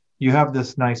 You have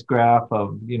this nice graph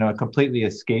of, completely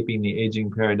escaping the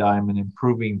aging paradigm and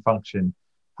improving function.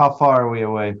 How far are we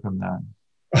away from that?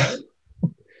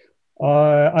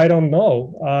 I don't know.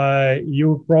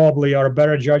 You probably are a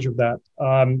better judge of that.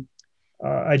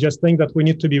 I just think that we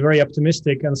need to be very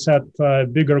optimistic and set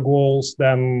bigger goals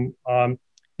than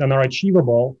are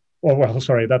achievable, or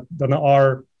than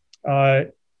are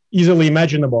easily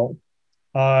imaginable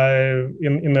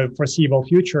in the foreseeable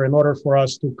future, in order for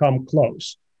us to come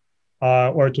close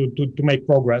or to make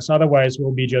progress. Otherwise,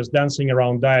 we'll be just dancing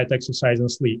around diet, exercise,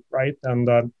 and sleep, right? And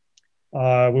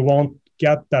we won't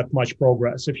get that much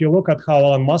progress. If you look at how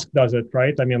Elon Musk does it,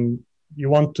 right? I mean, you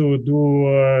want to do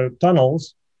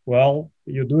tunnels, well,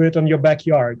 you do it in your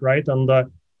backyard, right? And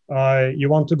you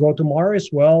want to go to Mars,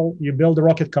 well, you build a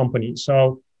rocket company.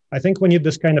 So I think we need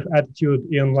this kind of attitude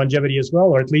in longevity as well,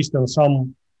 or at least in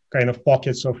some kind of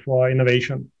pockets of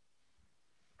innovation.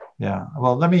 Yeah,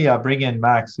 well, let me bring in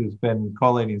Max, who's been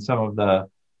collating some of the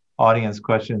audience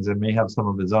questions and may have some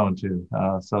of his own too.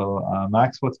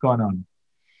 Max, what's going on?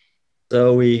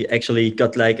 So we actually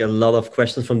got like a lot of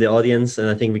questions from the audience, and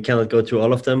I think we cannot go through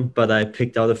all of them, but I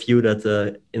picked out a few that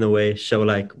in a way show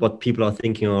like what people are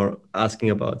thinking or asking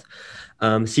about.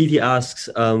 CT asks,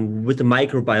 with the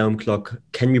microbiome clock,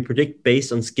 can we predict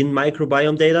based on skin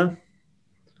microbiome data?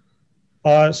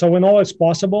 So we know it's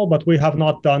possible, but we have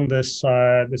not done this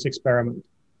experiment.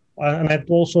 And it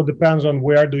also depends on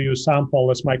where do you sample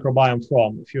this microbiome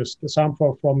from. If you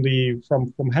sample from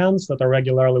hands that are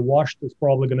regularly washed, it's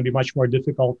probably going to be much more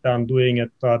difficult than doing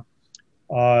it, from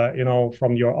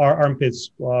your armpits,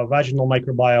 vaginal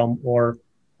microbiome or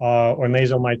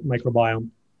nasal microbiome.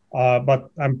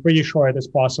 But I'm pretty sure it is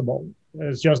possible.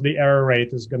 It's just the error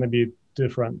rate is going to be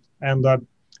different. And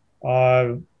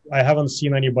I haven't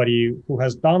seen anybody who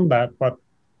has done that, but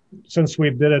since we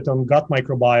did it on gut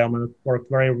microbiome and it worked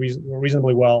very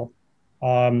reasonably well,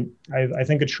 I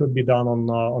think it should be done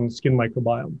on skin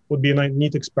microbiome. Would be a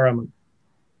neat experiment.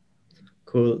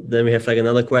 Cool. Then we have like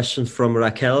another question from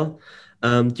Raquel.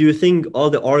 Do you think all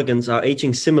the organs are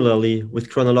aging similarly with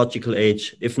chronological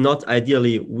age? If not,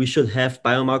 ideally, we should have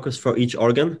biomarkers for each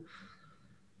organ?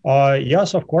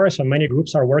 Yes, of course, and many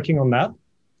groups are working on that.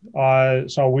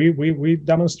 So we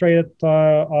demonstrated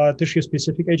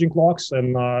tissue-specific aging clocks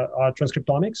and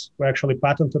transcriptomics. We actually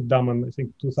patented them in, I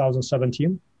think,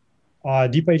 2017.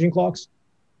 Deep aging clocks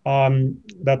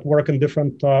that work in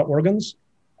different organs.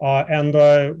 And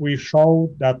we show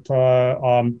that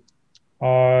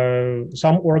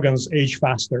some organs age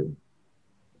faster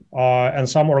and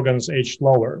some organs age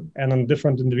slower. And in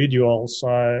different individuals,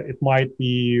 it might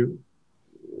be,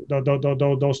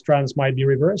 those trends might be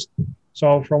reversed.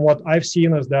 So from what I've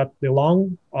seen is that the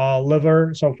lung,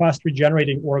 liver, so fast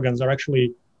regenerating organs are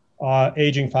actually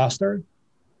aging faster.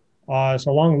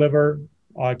 So lung, liver,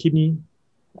 kidney,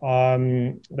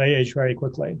 they age very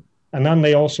quickly. And then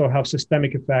they also have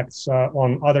systemic effects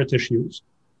on other tissues.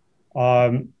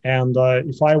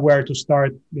 If I were to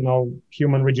start,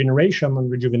 human regeneration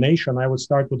and rejuvenation, I would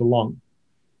start with the lung.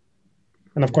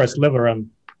 And of course, liver and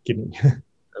kidney.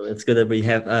 It's good that we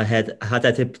have had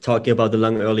Hattatip talking about the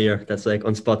lung earlier. That's like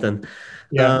on spot then.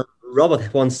 Yeah.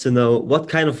 Robert wants to know, what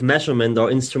kind of measurement or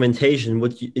instrumentation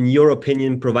would, in your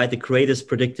opinion, provide the greatest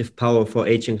predictive power for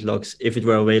aging clocks if it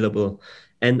were available?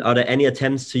 And are there any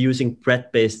attempts to using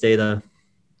breath-based data?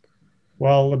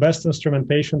 Well, the best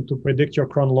instrumentation to predict your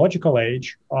chronological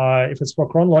age, if it's for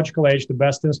chronological age, the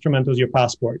best instrument is your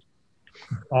passport.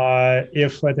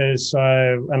 If it is,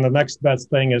 and the next best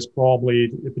thing is probably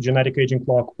the genetic aging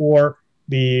clock or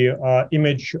the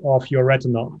image of your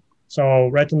retinal. So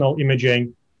retinal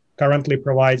imaging currently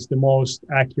provides the most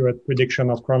accurate prediction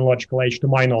of chronological age to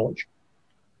my knowledge.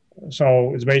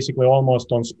 So it's basically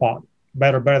almost on spot,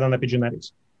 better than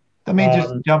epigenetics. Let me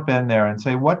just jump in there and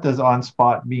say, what does on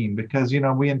spot mean? Because,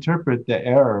 we interpret the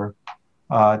error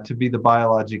to be the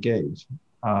biologic age.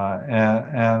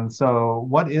 And so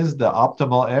what is the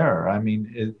optimal error? I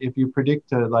mean, if you predict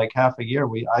to like half a year,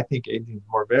 I think aging is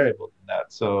more variable than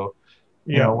that. So,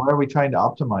 where are we trying to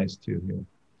optimize to here?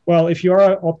 Well, if you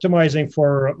are optimizing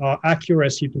for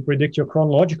accuracy to predict your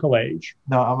chronological age.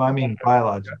 No, I mean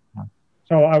biological.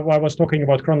 So I was talking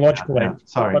about chronological age.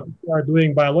 Sorry. But if you are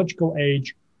doing biological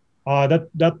age, that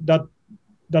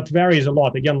varies a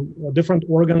lot. Again, different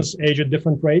organs age at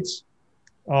different rates.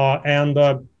 And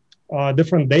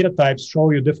different data types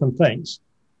show you different things.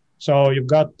 So you've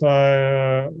got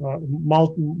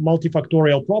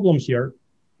multifactorial problem here.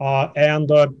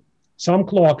 Some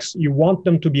clocks, you want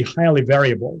them to be highly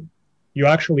variable. You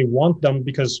actually want them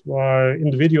because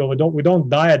individual, we don't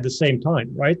die at the same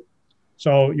time, right?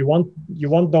 So you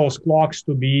want those clocks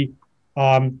to be.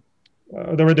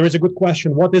 There is a good question.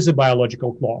 What is a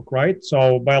biological clock, right?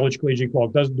 So biological aging clock.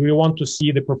 Do you want to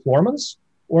see the performance,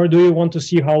 or do you want to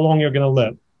see how long you're going to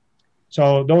live?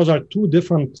 So those are two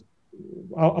different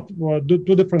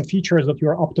features that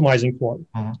you're optimizing for.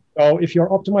 Mm-hmm. So if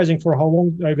you're optimizing for how long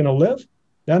you're going to live,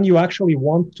 then you actually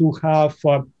want to have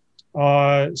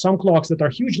some clocks that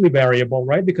are hugely variable,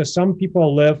 right? Because some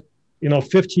people live,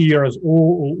 50 years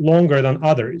or longer than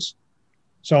others.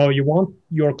 So you want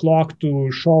your clock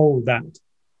to show that.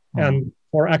 Mm-hmm. And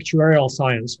for actuarial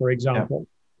science, for example,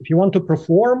 if you want to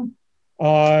perform,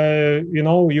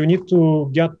 you need to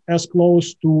get as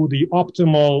close to the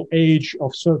optimal age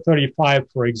of 35,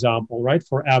 for example, right?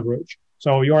 For average.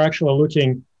 So you're actually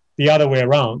looking the other way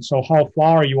around. So how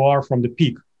far you are from the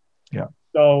peak. Yeah.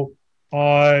 So,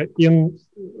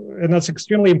 and that's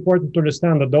extremely important to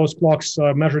understand that those clocks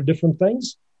measure different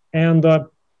things. And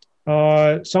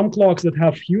some clocks that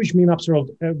have huge mean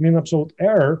absolute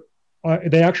error,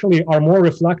 they actually are more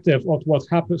reflective of what's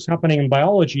happening in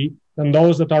biology than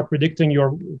those that are predicting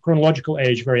your chronological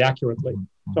age very accurately.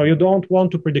 Mm-hmm. So you don't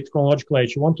want to predict chronological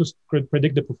age. You want to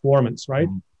predict the performance, right?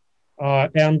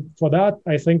 Mm-hmm. And for that,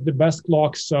 I think the best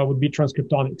clocks would be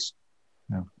transcriptomics.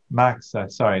 Yeah. Max,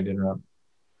 sorry to interrupt.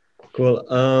 Cool.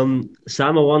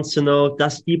 Sama wants to know,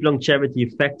 does deep longevity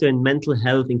factor in mental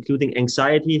health, including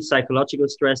anxiety, psychological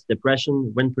stress,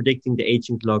 depression, when predicting the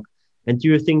aging clock? And do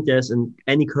you think there's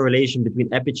any correlation between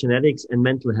epigenetics and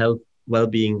mental health,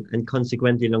 well-being, and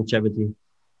consequently longevity?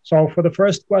 So for the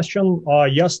first question,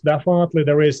 yes, definitely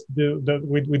there is.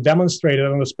 We demonstrated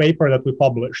in this paper that we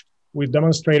published, we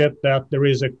demonstrated that there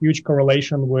is a huge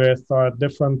correlation with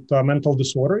different mental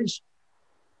disorders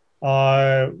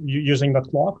using that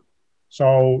clock.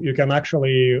 So you can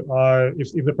actually,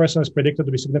 if the person is predicted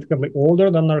to be significantly older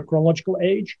than their chronological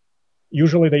age,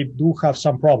 usually they do have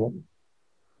some problem.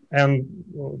 And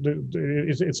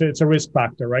it's a risk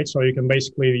factor, right? So you can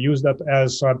basically use that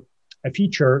as a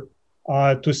feature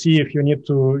to see if you need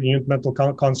mental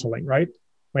counseling, right?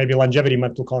 Maybe longevity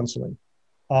mental counseling.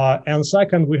 And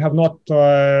second, we have not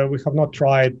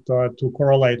tried to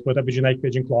correlate with epigenetic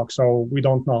aging clock, so we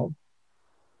don't know.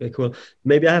 Okay, cool.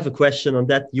 Maybe I have a question on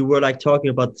that. You were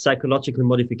talking about psychological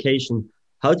modification.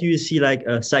 How do you see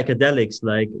psychedelics,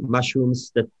 like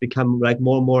mushrooms, that become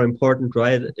more and more important,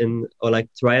 right? Or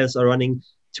trials are running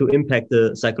to impact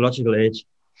the psychological age?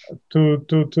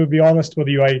 To be honest with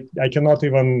you, I cannot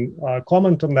even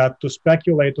comment on that. To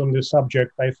speculate on this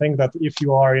subject, I think that if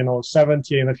you are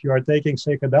 70 and if you are taking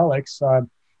psychedelics,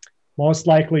 most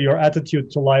likely your attitude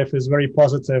to life is very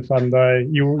positive, and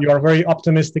you are very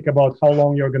optimistic about how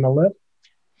long you're going to live.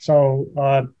 So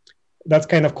that's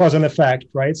kind of cause and effect,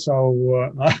 right?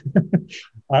 So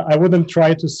I wouldn't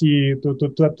try to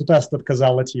test that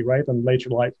causality, right? And later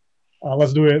life,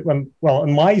 let's do it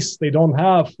in mice, they don't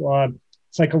have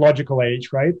psychological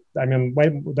age, right? I mean,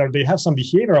 they have some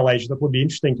behavioral age that would be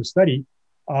interesting to study.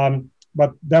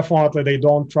 But definitely they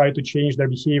don't try to change their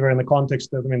behavior in the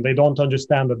context that, they don't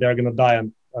understand that they're going to die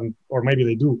or maybe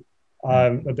they do,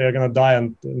 that they're going to die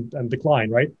and decline,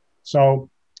 right? So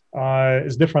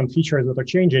it's different features that are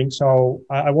changing. So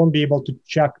I won't be able to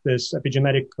check this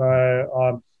epigenetic,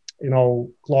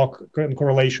 clock in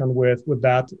correlation with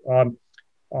that.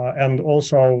 And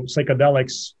also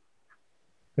psychedelics,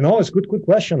 it's a good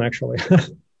question, actually.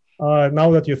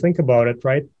 Now that you think about it,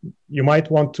 right? You might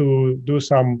want to do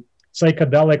some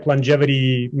psychedelic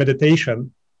longevity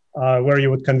meditation, where you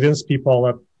would convince people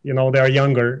that, they are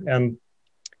younger. And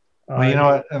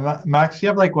well, what, Max, you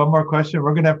have one more question?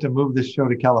 We're going to have to move this show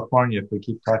to California if we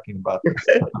keep talking about this.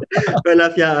 Fair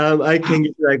enough. Yeah, I can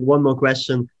give you one more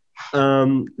question.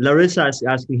 Larissa is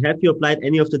asking, have you applied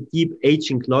any of the deep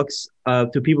aging clocks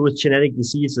to people with genetic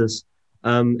diseases,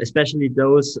 especially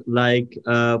those like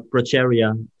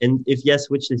progeria? And if yes,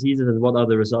 which diseases and what are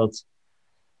the results?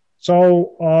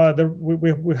 So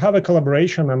we have a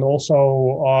collaboration, and also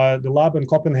the lab in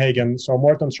Copenhagen. So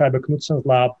Morten Schreiber-Knudsen's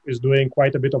lab is doing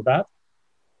quite a bit of that.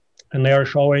 And they are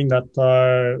showing that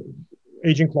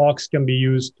aging clocks can be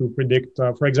used to predict,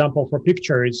 for example, for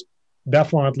pictures.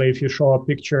 Definitely, if you show a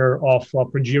picture of a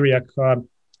progeriac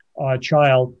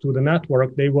child to the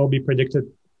network, they will be predicted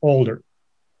older.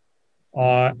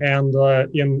 And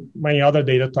in many other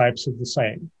data types, it's the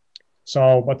same.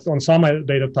 So, but on some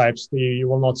data types, you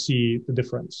will not see the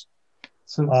difference.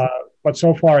 But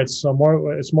so far, it's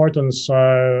Morten's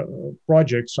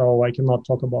project, so I cannot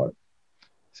talk about it.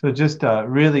 So just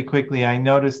really quickly, I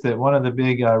noticed that one of the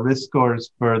big risk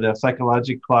scores for the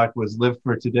psychological clock was live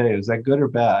for today. Is that good or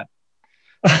bad?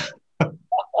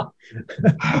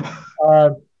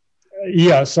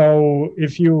 Yeah, so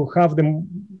if you have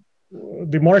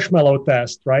the marshmallow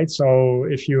test, right? So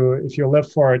if you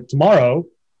live for tomorrow,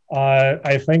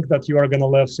 I think that you are going to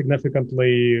live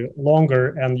significantly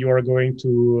longer, and you are going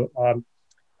to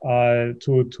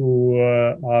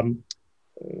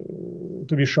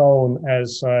be shown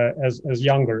as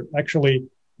younger. Actually,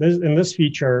 in this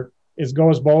feature, it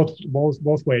goes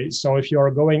both ways. So if you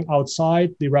are going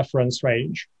outside the reference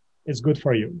range, it's good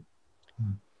for you.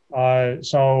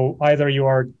 So either you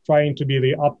are trying to be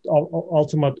the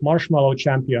ultimate marshmallow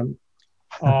champion,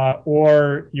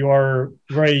 or you are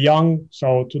very young.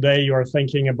 So today you are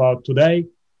thinking about today.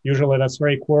 Usually that's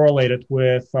very correlated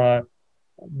with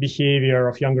behavior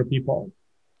of younger people.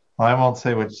 I won't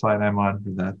say which side I'm on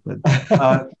for that, but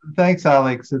thanks,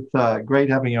 Alex. It's great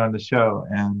having you on the show,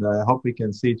 and I hope we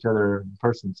can see each other in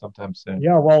person sometime soon.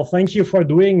 Yeah, well, thank you for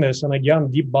doing this. And again,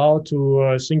 deep bow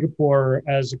to Singapore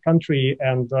as a country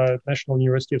and National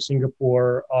University of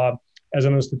Singapore as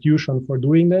an institution for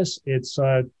doing this. It's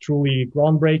truly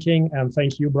groundbreaking, and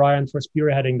thank you, Brian, for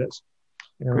spearheading this.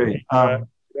 Great. I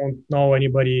don't know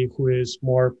anybody who is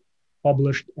more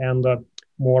published and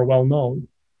more well-known.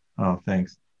 Oh,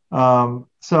 thanks.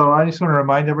 So I just want to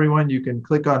remind everyone, you can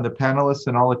click on the panelists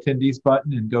and all attendees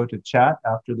button and go to chat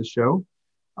after the show.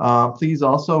 Please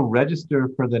also register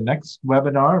for the next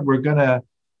webinar. We're going to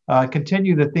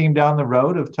continue the theme down the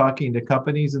road of talking to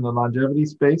companies in the longevity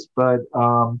space, but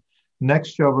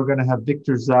next show we're going to have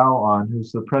Victor Zhao on,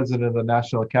 who's the president of the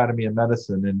National Academy of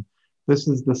Medicine. And this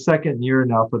is the second year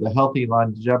now for the Healthy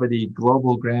Longevity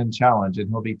Global Grand Challenge, and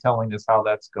he'll be telling us how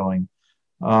that's going.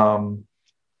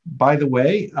 By the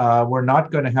way, we're not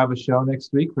going to have a show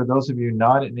next week. For those of you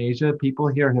not in Asia, people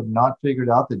here have not figured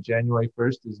out that January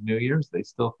 1st is New Year's. They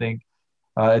still think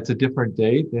it's a different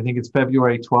date. They think it's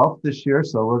February 12th this year.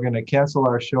 So we're going to cancel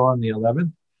our show on the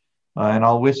 11th. And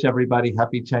I'll wish everybody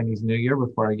happy Chinese New Year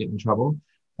before I get in trouble.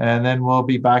 And then we'll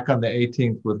be back on the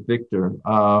 18th with Victor.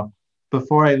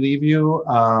 Before I leave you,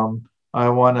 I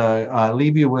want to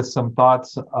leave you with some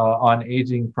thoughts on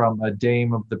aging from a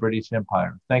dame of the British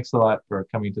Empire. Thanks a lot for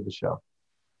coming to the show.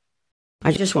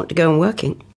 I just want to go on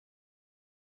working.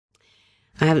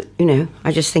 I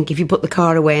just think if you put the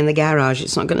car away in the garage,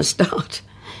 it's not going to start.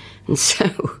 And so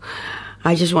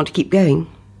I just want to keep going,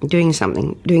 doing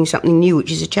something new, which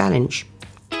is a challenge.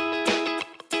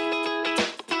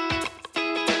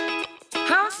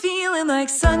 I'm feeling like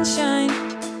sunshine,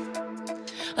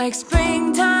 like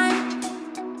springtime,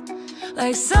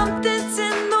 like something's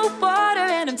in the water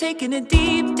and I'm taking a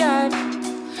deep dive.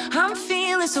 I'm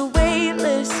feeling so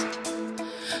weightless,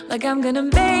 like I'm gonna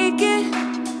make it,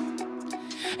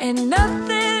 and nothing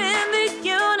in the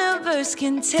universe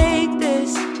can take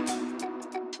this.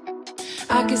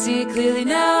 I can see it clearly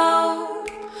now,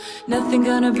 nothing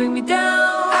gonna bring me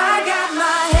down.